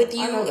living with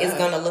you is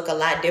going to look a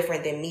lot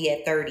different than me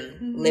at 30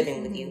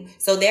 living with you.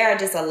 So there are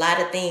just a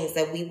lot of things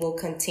that we will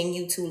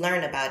continue to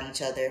learn about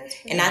each other.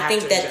 And I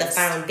think that the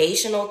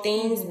foundational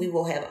things we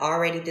will have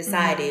already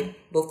decided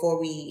before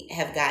we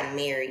have gotten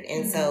married.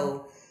 And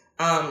so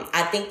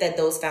I think that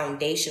those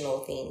foundational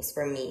things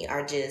for me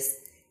are just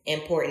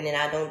important. And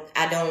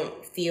I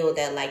don't feel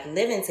that, like,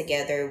 living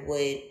together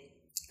would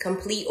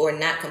complete or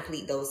not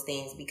complete those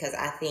things, because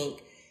I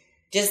think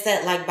just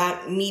that, like,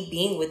 by me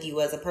being with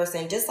you as a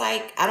person, just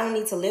like I don't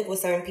need to live with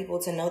certain people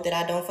to know that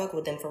I don't fuck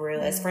with them for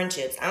real as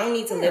friendships. I don't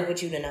need to live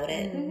with you to know that.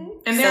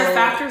 And there are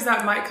factors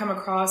that might come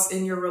across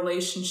in your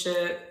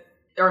relationship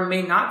or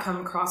may not come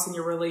across in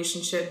your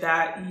relationship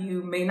that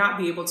you may not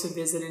be able to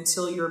visit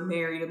until you're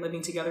married and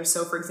living together.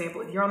 So, for example,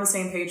 if you're on the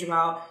same page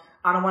about,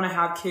 I don't want to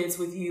have kids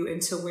with you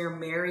until we're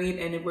married,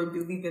 and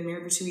we've been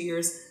married for 2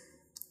 years,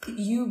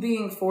 you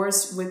being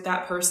forced with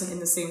that person in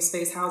the same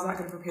space, how is that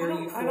going to prepare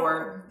you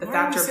for the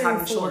factor of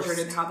having children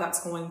and how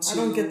that's going to... I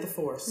don't get the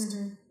forced.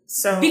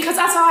 So, because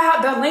that's how I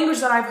have the language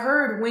that I've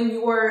heard when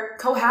you're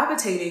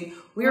cohabitating.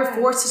 We are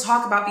forced to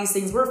talk about these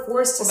things. We're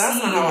forced to see.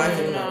 That's not how I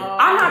feel about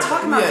it. I'm not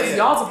talking about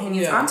y'all's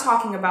opinions. I'm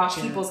talking about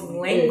people's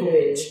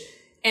language.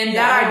 And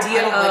that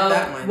idea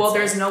of,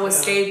 there's no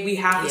escape. We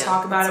have to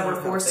talk about it.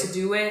 We're forced to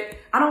do it.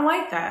 I don't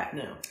like that.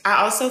 No.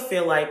 I also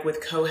feel like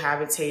with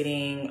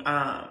cohabitating,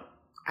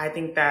 I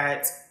think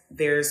that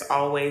there's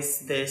always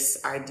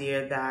this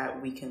idea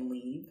that we can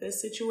leave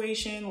this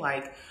situation.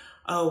 Like,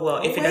 oh,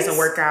 well, if it doesn't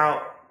work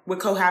out, with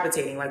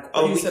cohabitating. Like,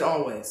 you said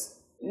always.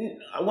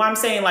 Well, I'm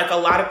saying like a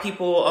lot of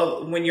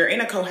people, when you're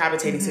in a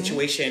cohabitating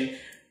situation,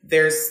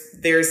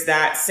 there's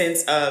that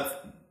sense of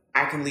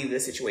I can leave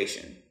this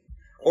situation,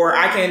 or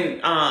I can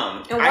and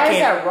why is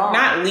that wrong?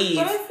 Not leave.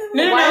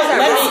 No.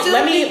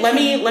 Let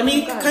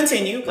me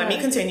continue. Let me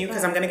continue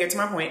because I'm going to get to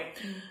my point.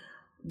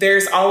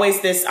 There's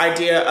always this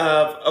idea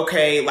of,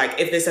 okay, like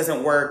if this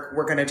doesn't work,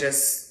 we're going to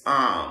just,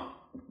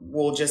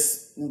 we'll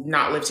just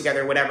not live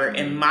together, whatever.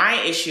 And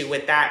my issue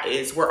with that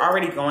is we're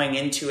already going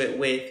into it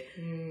with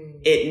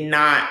it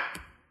not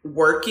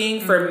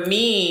working. For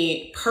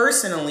me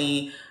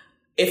personally,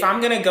 if I'm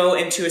going to go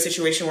into a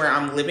situation where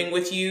I'm living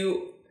with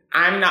you,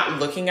 I'm not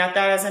looking at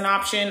that as an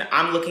option.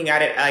 I'm looking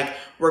at it like,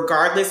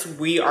 regardless,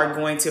 we are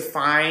going to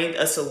find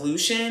a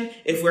solution.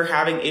 If we're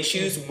having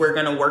issues, we're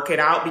going to work it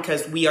out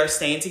because we are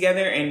staying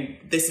together and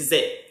this is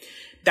it.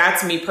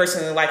 That's me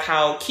personally, like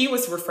how Key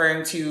was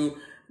referring to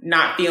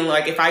not feeling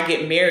like if I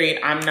get married,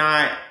 I'm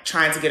not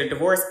trying to get a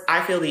divorce.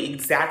 I feel the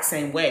exact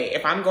same way.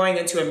 If I'm going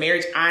into a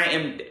marriage,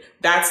 I'm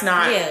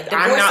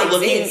not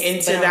looking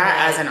into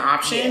that as an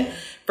option. Yeah.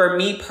 For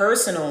me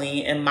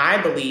personally and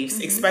my beliefs,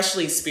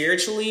 especially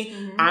spiritually,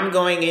 I'm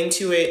going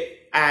into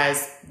it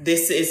as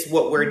this is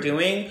what we're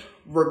doing.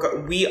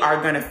 We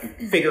are going to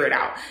figure it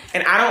out.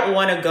 And I don't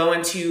want to go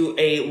into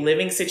a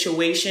living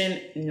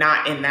situation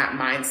not in that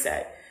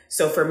mindset.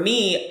 So for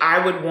me,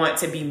 I would want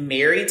to be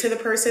married to the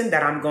person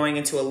that I'm going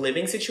into a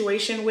living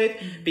situation with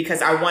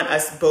because I want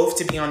us both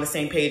to be on the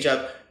same page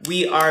of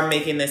we are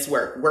making this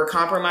work. We're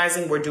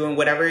compromising. We're doing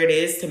whatever it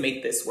is to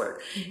make this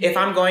work. If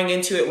I'm going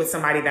into it with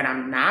somebody that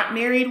I'm not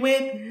married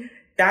with,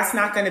 that's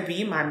not going to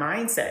be my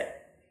mindset.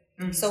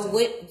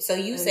 So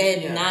you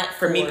said not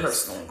for me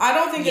personally. I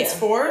don't think it's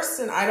forced,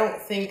 and I don't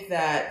think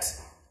that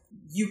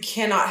you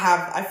cannot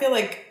have. I feel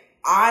like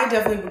I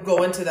definitely would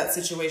go into that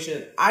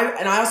situation.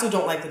 I also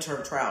don't like the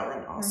term trial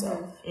run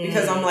also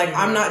because I'm like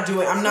I'm not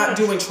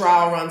doing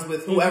trial runs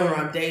with whoever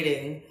I'm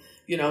dating,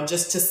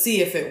 just to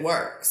see if it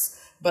works.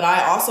 But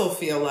I also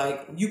feel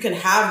like you can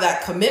have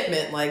that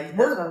commitment. Like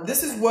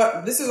this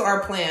is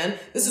our plan.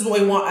 This is what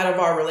we want out of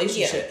our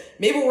relationship. Yeah.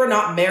 Maybe we're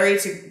not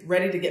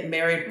ready to get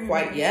married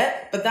quite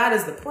yet, but that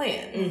is the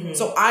plan.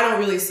 So I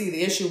don't really see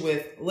the issue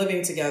with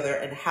living together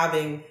and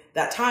having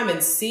that time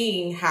and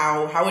seeing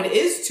how it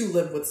is to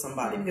live with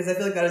somebody, because I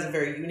feel like that is a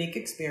very unique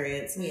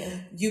experience. Yeah.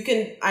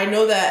 I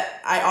know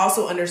that I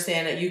also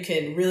understand that you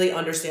can really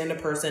understand a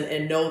person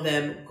and know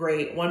them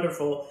great,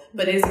 wonderful,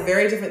 but it is a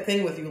very different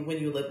thing with you when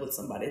you live with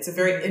somebody. It's a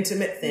very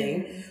intimate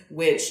thing,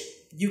 which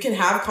you can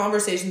have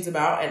conversations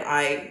about, and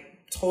I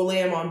totally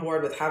am on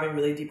board with having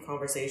really deep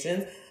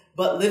conversations.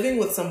 But living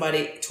with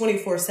somebody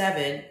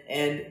 24/7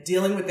 and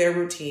dealing with their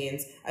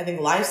routines, I think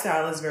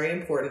lifestyle is very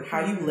important.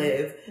 How you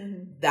live,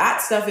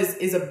 that stuff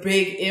is a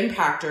big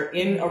impactor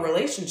in a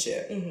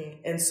relationship.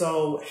 And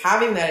so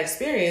having that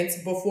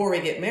experience before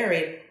we get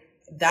married,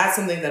 that's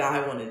something that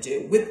I want to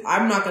do.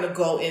 I'm not going to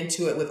go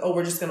into it with,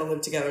 we're just going to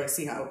live together and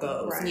see how it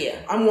goes. Right. Yeah.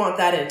 I want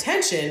that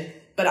intention,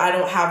 but I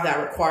don't have that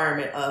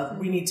requirement of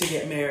we need to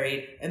get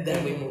married and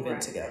then we move in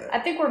together. I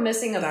think we're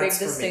missing a big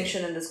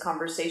distinction in this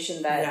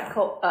conversation that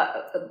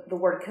the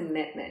word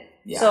commitment.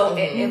 Yeah. So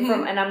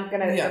and I'm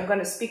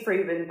gonna speak for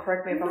you and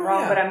correct me if I'm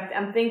wrong, but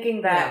I'm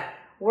thinking that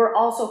we're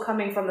also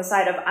coming from the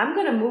side of I'm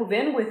gonna move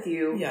in with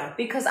you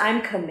because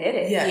I'm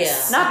committed.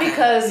 Yes. Yeah. Not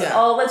because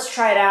let's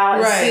try it out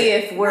and see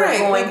if we're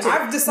going to.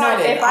 I've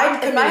decided. No, if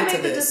I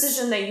make the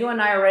decision that you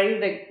and I are ready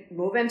to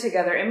move in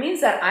together, it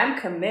means that I'm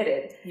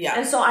committed. Yeah.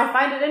 And so I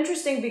find it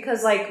interesting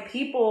because like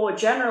people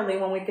generally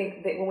when we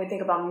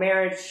think about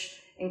marriage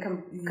and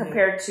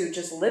compared to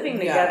just living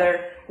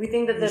together, we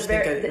think that it's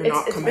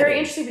very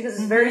interesting because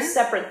it's very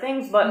separate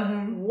things. But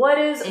what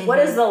is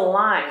the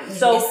line?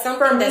 So it's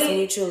something for me, that's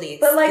mutually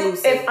exclusive. But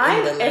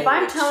like if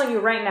I'm telling you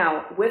right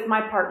now with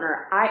my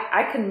partner,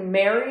 I can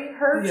marry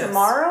her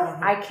tomorrow.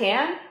 I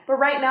can, but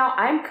right now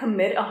I'm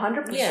committed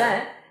 100%.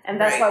 Yeah. And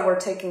that's why we're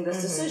taking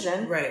this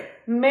decision. Right.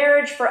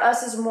 Marriage for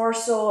us is more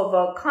so of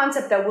a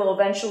concept that we'll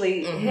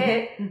eventually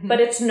hit, but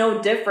it's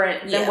no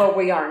different than where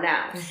we are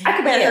now. I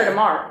could marry her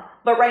tomorrow.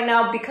 But right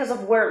now, because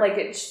of where, like,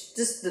 it's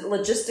just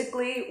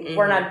logistically,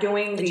 we're not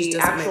doing the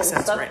actual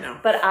stuff right now.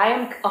 But I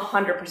am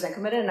 100%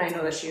 committed, and I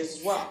know that she is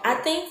as well. I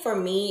think for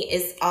me,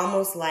 it's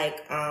almost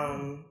like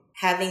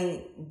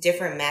having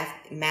different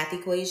math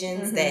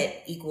equations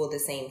that equal the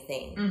same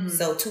thing.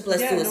 So 2 + 2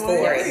 is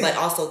 4, but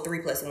also 3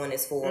 + 1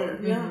 is 4.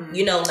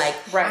 You know, like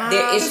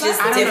it's just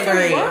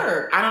different.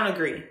 I don't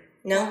agree.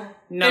 No,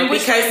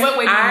 because what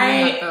way do you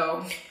mean that,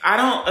 though? I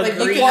don't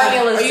agree.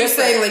 Are you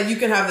saying like you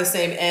can have the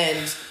same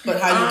end,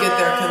 but how you get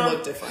there can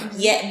look different?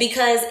 Yeah,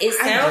 because it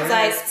sounds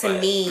like to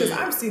me because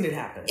I've seen it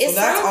happen. So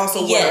that's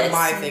also what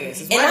my thing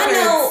is. And I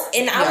know,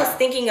 and I was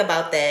thinking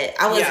about that.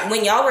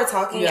 When y'all were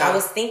talking, I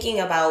was thinking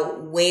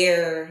about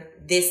where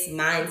this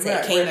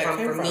mindset came from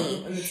for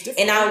me,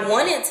 and I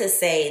wanted to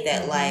say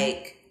that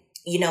like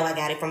I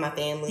got it from my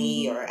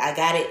family, or I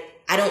got it.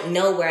 I don't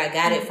know where I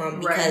got it from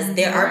because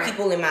there are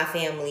people in my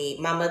family,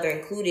 my mother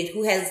included,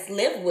 who has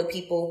lived with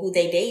people who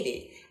they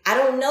dated. I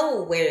don't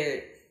know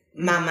where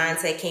my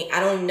mindset came. I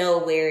don't know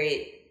where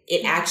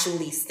it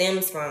actually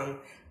stems from,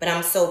 but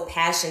I'm so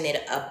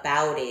passionate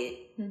about it.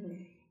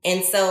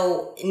 And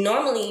so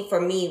normally for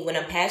me, when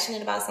I'm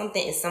passionate about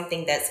something, it's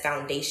something that's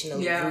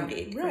foundationally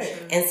rooted. Right.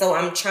 And so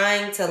I'm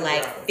trying to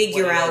like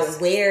figure out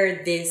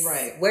where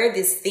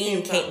this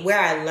thing came, where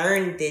I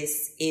learned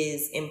this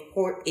is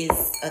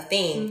a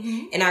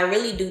thing. And I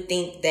really do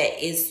think that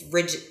it's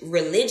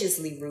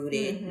religiously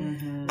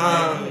rooted.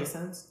 That makes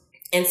sense.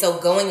 And so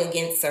going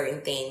against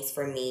certain things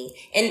for me,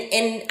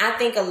 and I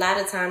think a lot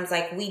of times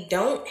like we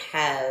don't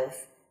have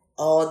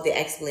all the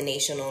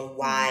explanation on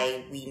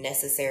why we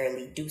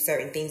necessarily do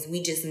certain things.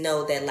 We just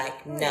know that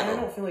like, no. I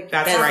don't feel like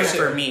that's right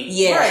for me.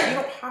 Yeah. Right, you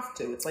don't have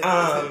to. It's like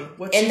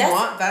what you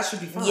want, that should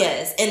be fine.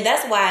 Yes. And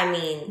that's why, I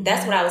mean,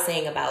 that's what I was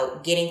saying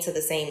about getting to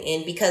the same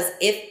end, because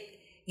if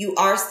you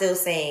are still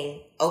saying,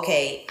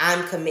 okay,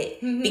 I'm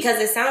committed, because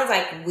it sounds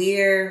like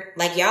we're,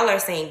 like y'all are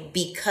saying,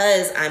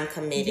 because I'm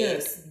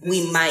committed,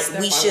 we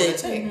should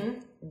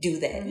do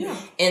that. Yeah.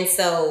 And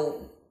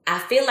so I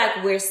feel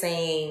like we're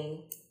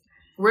saying,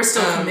 we're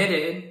still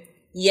committed.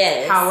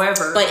 Yes.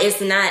 However, but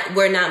it's not,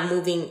 we're not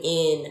moving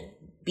in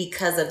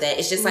because of that.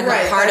 It's just like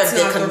a part of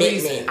the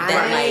commitment.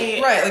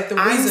 Like the reasoning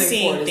I'm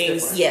seeing for it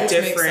is things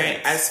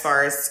different as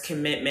far as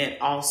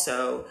commitment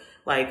also.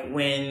 Like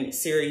when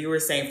Sarah, you were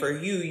saying for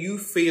you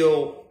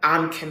feel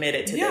I'm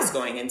committed to this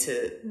going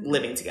into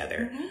living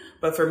together.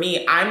 But for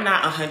me, I'm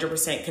not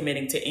 100%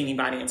 committing to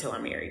anybody until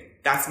I'm married.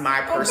 That's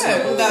my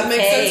personal belief. That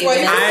makes sense why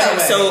you feel that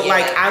way. So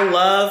like I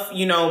love,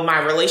 my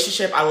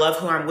relationship. I love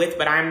who I'm with,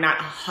 but I'm not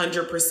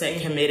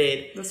 100%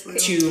 committed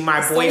to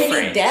my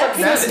boyfriend. That's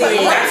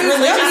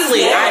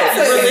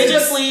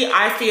religiously,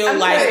 I feel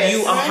like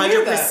you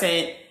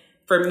 100%.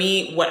 For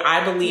me, what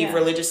I believe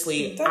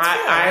religiously,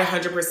 I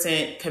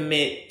 100%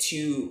 commit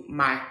to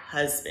my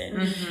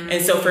husband.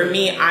 And so for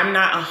me, I'm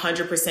not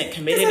 100%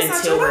 committed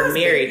until we're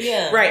married.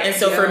 Yeah. Right. And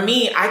so for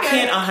me, I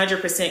can't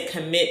 100%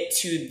 commit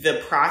to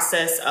the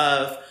process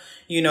of,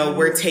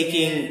 we're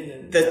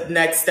taking the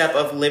next step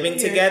of living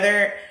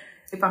together.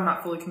 If I'm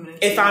not fully committed.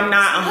 If I'm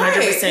not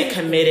 100%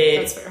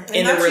 committed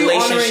in the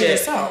relationship.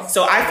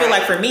 So I feel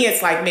like for me,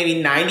 it's like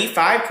maybe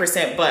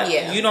 95%, but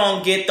you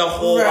don't get the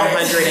whole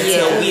 100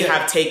 until we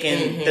have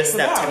taken the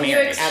step to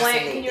marriage.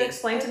 Can you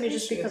explain to me,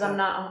 just because I'm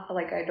not,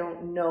 like, I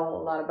don't know a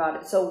lot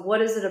about it. So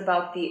what is it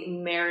about the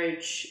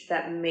marriage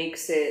that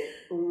makes it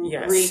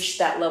reach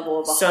that level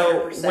of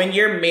 100%? So when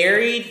you're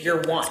married,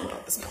 you're one.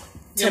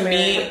 To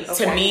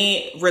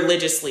me,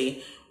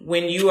 religiously,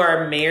 when you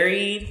are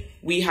married,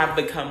 we have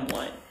become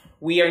one.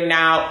 We are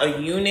now a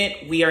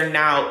unit. We are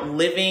now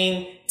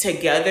living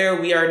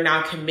together. We are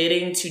now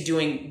committing to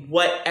doing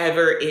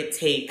whatever it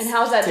takes. And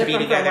how's that to be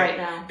different together. from right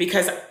now?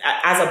 Because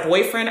as a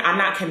boyfriend, I'm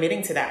not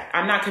committing to that.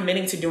 I'm not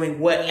committing to doing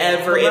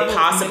whatever it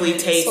possibly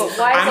takes. But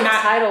why is the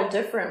title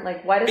different?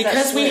 Like, why does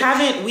because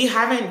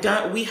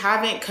that we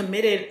haven't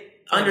committed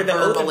under the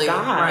oath of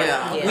God.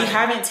 Right. We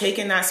haven't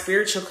taken that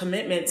spiritual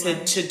commitment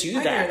to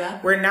do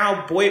that. We're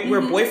now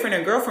we're boyfriend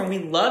and girlfriend. We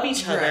love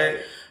each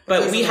other.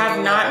 But we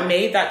have not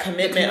made that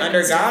commitment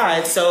under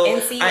God. So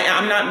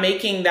I'm not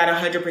making that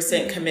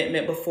 100%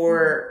 commitment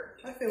before,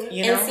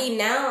 And see,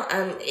 now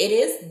it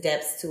is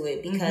depths to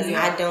it, because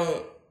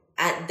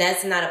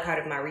that's not a part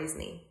of my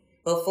reasoning.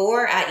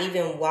 Before I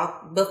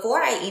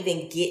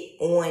even get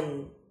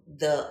on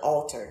the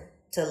altar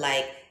to,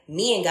 like,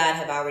 me and God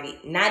have already,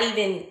 not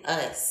even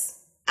us,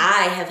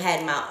 I have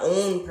had my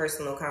own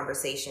personal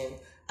conversation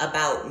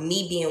about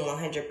me being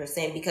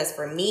 100%, because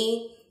for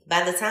me,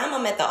 by the time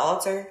I'm at the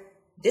altar,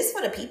 this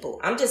for the people.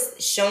 I'm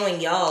just showing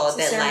y'all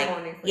that, like,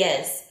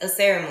 a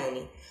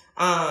ceremony.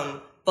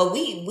 But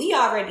we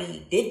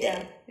already did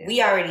that. Yeah.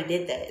 We already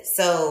did that.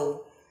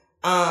 So,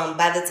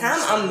 by the time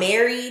I'm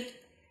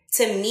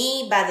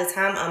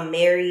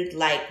married,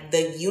 like,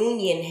 the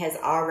union has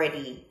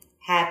already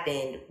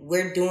happened.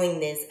 We're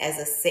doing this as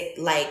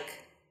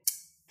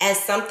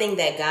something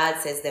that God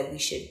says that we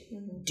should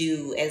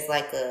do, as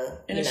like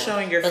and it's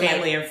showing your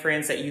family and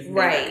friends that you've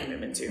made that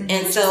commitment to.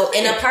 And so,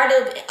 and a part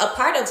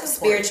of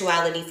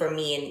spirituality for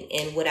me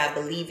and what I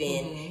believe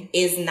in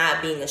is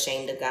not being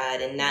ashamed of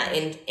God, and not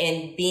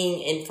and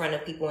being in front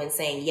of people and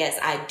saying, yes,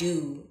 I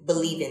do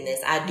believe in this.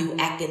 I do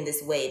act in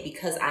this way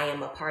because I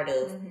am a part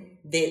of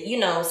the,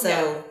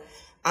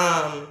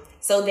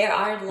 so there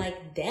are,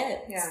 like,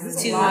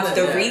 depths to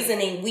the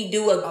reasoning. We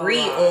do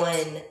agree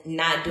on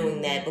not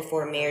doing that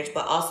before marriage,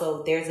 but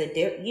also there's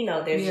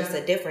just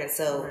a difference.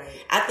 So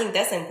I think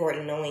that's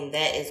important, knowing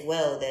that as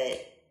well, that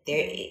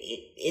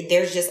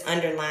there's just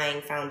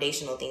underlying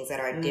foundational things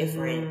that are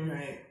different.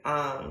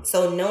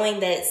 So knowing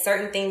that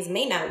certain things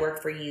may not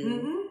work for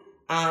you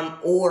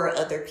or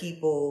other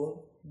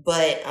people,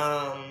 but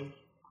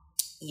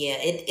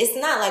it's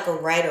not like a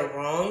right or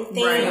wrong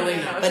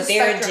thing, but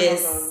they're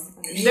just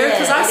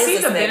Because I see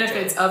the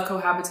benefits of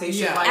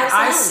cohabitation. Yeah. Like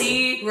Absolutely. I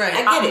see,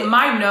 I get it.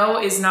 My no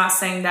is not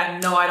saying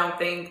that no, I don't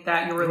think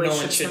that your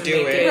relationship's should gonna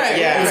do make it.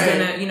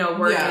 Is gonna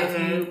work if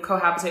you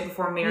cohabitate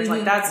before marriage.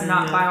 Like that's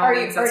not by all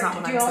means. That's not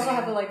what I'm saying. Do you also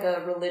have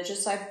a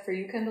religious side for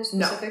you, Kendall,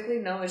 specifically?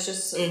 No, it's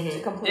just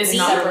completely it's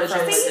not separate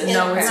religious. from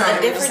No, it's not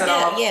religious at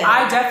all. Yeah.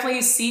 I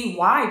definitely see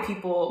why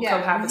people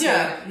cohabitate.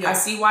 Yeah. I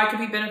see why it could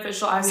be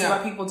beneficial. I see why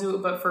people do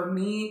it. But for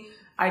me,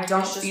 I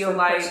don't feel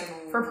like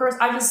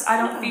I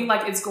don't feel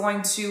like it's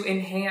going to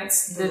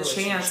enhance the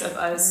chance of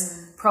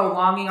us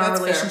prolonging our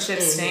relationship,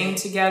 staying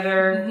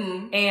together.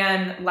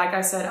 And like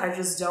I said, I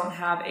just don't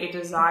have a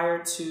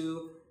desire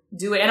to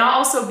do it. And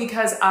also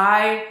because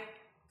I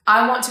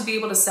want to be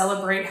able to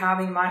celebrate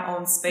having my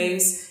own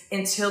space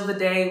until the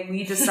day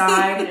we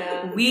decide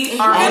we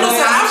are going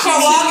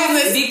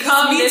to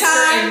become Mr.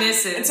 and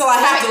Mrs. Until I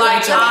have to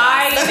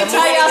Let me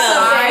tell y'all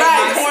something.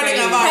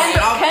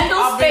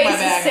 Kendall's space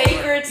is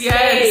sacred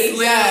space.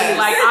 Yes.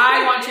 Like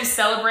I want to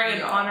celebrate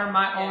and honor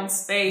my own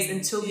space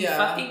until the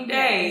fucking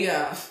day.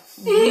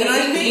 We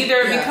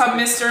either become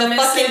Mr. and Mrs. The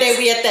fucking day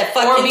we at that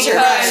fucking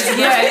church.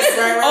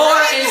 Or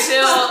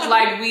until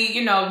like we,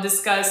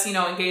 discuss,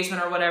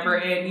 engagement or whatever,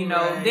 and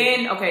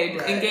then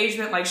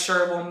engagement, like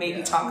sure, we'll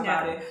maybe talk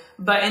about it.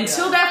 But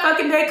until that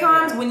fucking day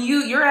comes when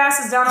your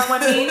ass is down on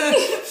one knee,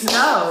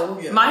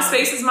 my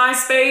space is my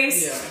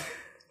space.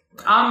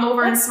 I'm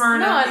over in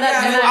Smyrna.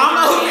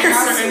 I'm over in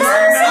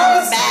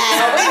Smyrna.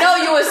 We know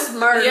you was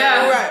Smyrna.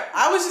 Yeah, right.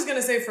 I was just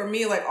gonna say for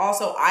me, like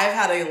also I've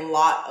had a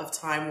lot of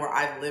time where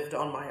I've lived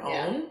on my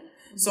own.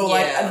 So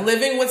like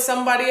living with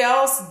somebody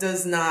else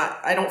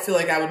I don't feel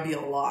like I would be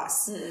a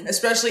loss.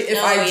 Especially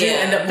if I do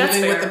end up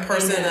moving with the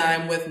person that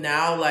I'm with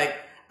now, like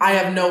I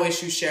have no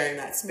issue sharing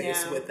that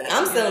space with them.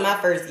 I'm still in my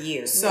first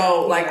year.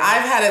 So like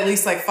I've had at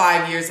least like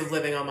 5 years of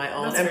living on my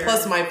own. And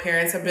plus my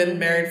parents have been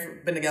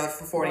been together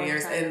for 40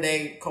 years and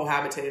they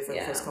cohabitated for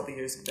the first couple of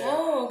years of their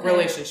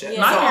relationship.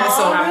 My parents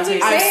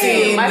cohabitated. I've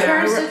seen my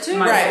parents did too.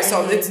 Right.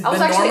 So it's been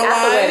actually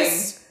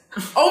normalized.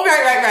 Oh,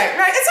 right.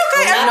 It's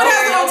okay. Everybody has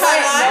their own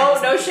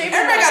timeline. No shame.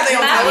 Everybody got their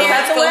own My timeline.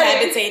 parents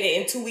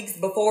cohabitated in 2 weeks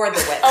before the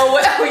wedding.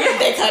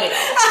 They cut it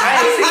off.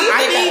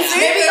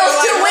 Maybe those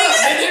 2 weeks.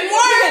 It didn't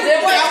work.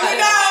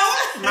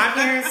 My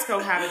parents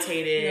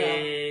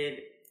cohabitated,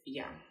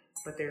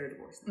 but they're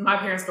divorced. My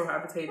parents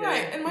cohabitated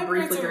and my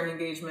briefly parents are during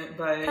engagement,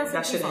 but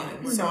that shit fine.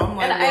 ended. So I'm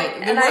like,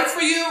 look, it worked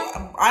for you.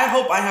 I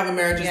hope I have a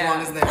marriage as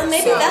long as theirs. Well,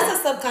 maybe that's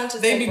a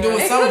subconscious. They be doing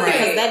something right.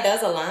 Because that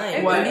does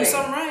align. They do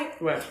something right.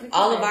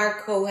 All of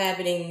our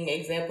cohabiting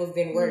examples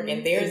didn't work,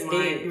 and theirs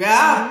did.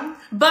 Yeah.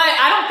 But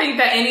I don't think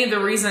that any of the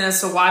reason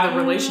as to why the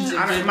relationship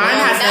did mine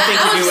has nothing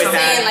to do with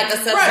that. Like a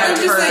Right, I'm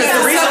just saying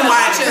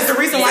the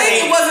reason why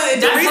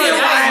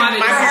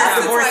my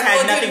parents' divorce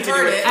had nothing to do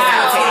with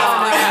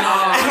at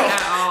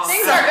all.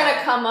 Things are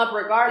gonna come up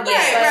regardless.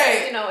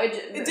 Right.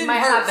 It might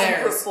have some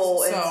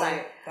fruitful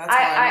insight.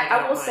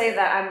 I will say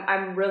that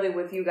I'm really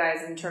with you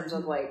guys in terms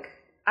of like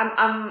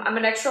I'm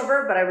an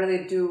extrovert, but I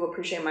really do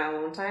appreciate my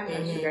alone time.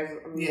 As you guys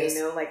may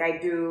know, like I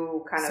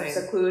do kind of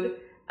seclude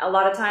a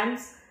lot of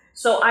times.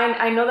 So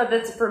I know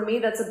that's for me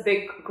that's a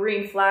big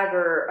green flag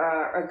or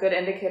a good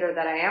indicator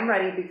that I am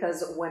ready,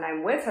 because when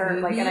I'm with her,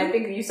 like, and I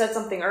think you said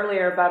something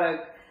earlier about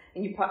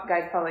and you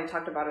guys probably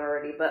talked about it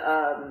already, but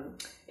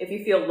if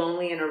you feel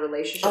lonely in a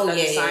relationship,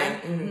 that's a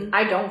sign.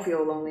 I don't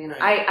feel lonely.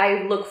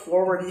 I look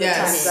forward to the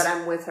times that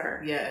I'm with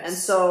her. And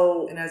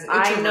so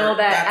I know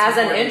that as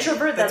an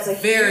introvert, that's a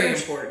very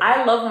important.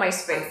 I love my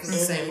space. The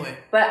same way.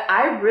 But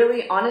I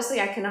really,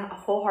 honestly, I can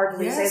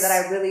wholeheartedly say that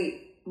I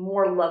really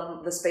more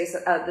love the space, the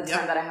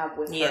time that I have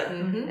with her.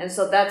 And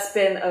so that's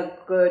been a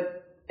good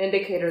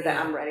indicator that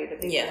I'm ready to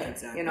be with.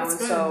 Exactly. And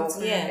so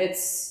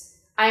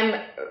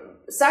I'm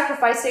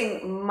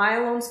sacrificing my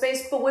alone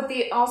space, but with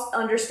the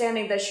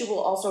understanding that she will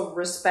also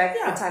respect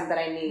the time that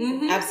I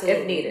need,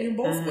 if needed.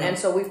 And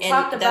so we've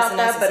talked about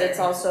that, but it's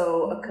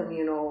also a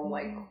communal,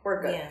 like,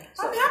 we're good.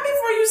 So. I'm happy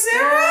for you,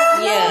 Sarah.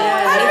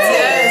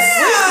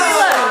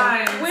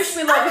 Wish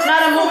me luck. If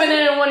not, I'm moving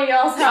in one of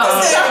y'all's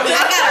house. I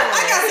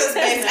got some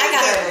space.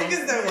 You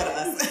can stay with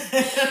us.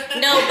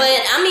 No,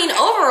 but I mean,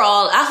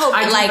 overall, I hope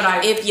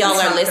if y'all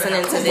are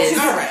listening to this,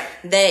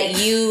 that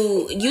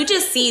you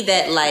just see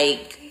that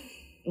like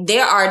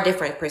there are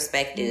different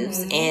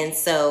perspectives, and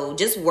so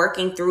just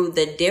working through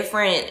the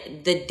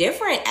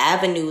different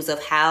avenues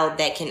of how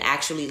that can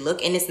actually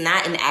look, and it's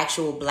not an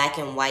actual black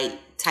and white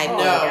type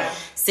of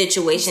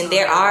situation.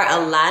 There are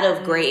a lot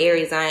of gray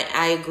areas.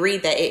 I agree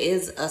that it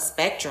is a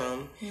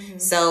spectrum.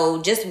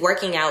 So just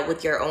working out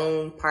with your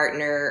own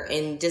partner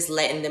and just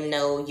letting them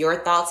know your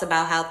thoughts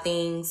about how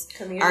things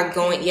are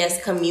going.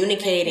 Yes,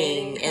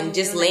 communicating and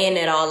just laying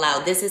it all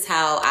out. This is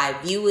how I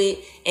view it,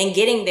 and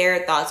getting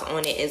their thoughts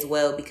on it as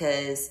well,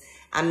 because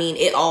I mean,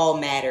 it all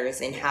matters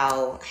in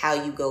how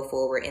you go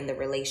forward in the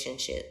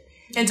relationship.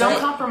 And don't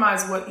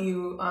compromise what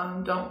you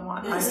don't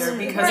want either,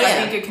 because I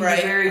think it can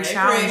be very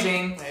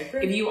challenging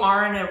if you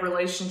are in a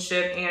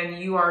relationship and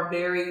you are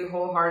very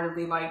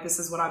wholeheartedly like, this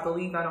is what I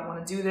believe, I don't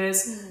want to do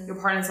this. Your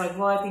partner's like,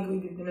 well, I think it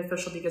would be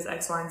beneficial because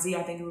X, Y, and Z.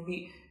 I think it would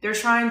be, they're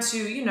trying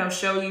to,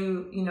 show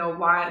you,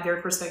 why their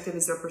perspective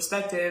is their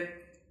perspective.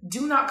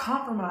 Do not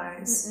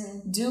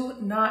compromise. Do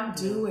not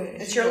do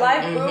it. It's your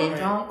life, boo.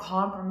 Don't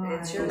compromise.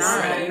 It's your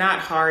life. Not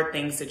hard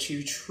things that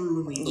you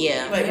truly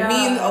believe.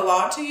 mean a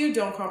lot to you.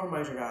 Don't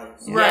compromise your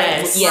values.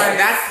 Yes.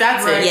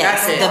 That's it.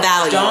 Yes. That's it. The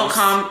values. Don't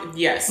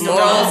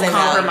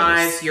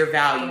compromise your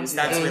values.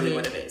 That's really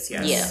what it is.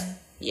 Yes.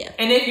 Yeah.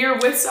 And if you're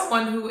with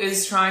someone who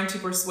is trying to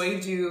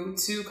persuade you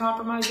to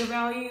compromise your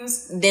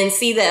values, then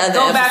see the other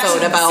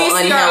episode about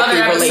unhealthy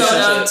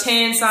relationships.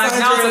 10 signs,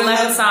 now it's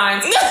 11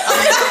 signs of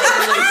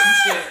unhealthy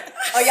relationship.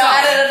 Oh, y'all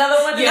added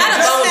another one? Yeah,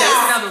 just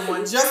another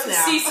one. Just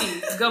now.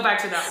 Cece, go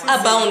back to that one.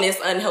 A bonus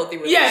unhealthy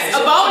relationship. Yes, a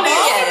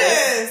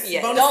bonus.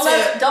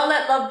 Yes. Don't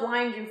let love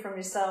blind you from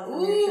yourself.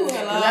 Ooh,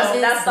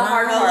 that's the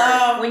hard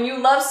part. When you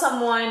love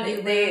someone,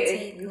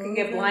 you can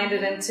get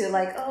blinded into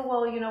like, oh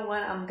well, you know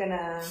what? I'm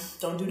gonna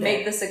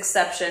make this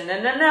exception.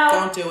 No.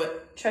 Don't do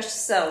it.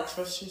 Trust yourself.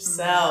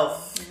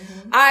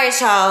 All right,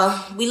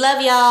 y'all. We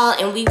love y'all,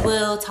 and we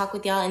will talk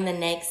with y'all in the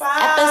next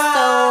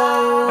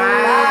episode.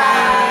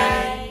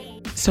 Bye.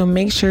 So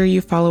make sure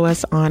you follow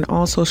us on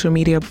all social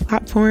media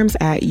platforms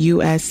at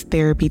US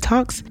Therapy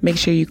Talks. Make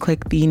sure you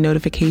click the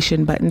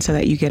notification button so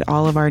that you get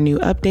all of our new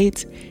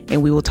updates.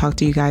 And we will talk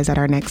to you guys at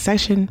our next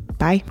session.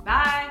 Bye.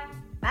 Bye.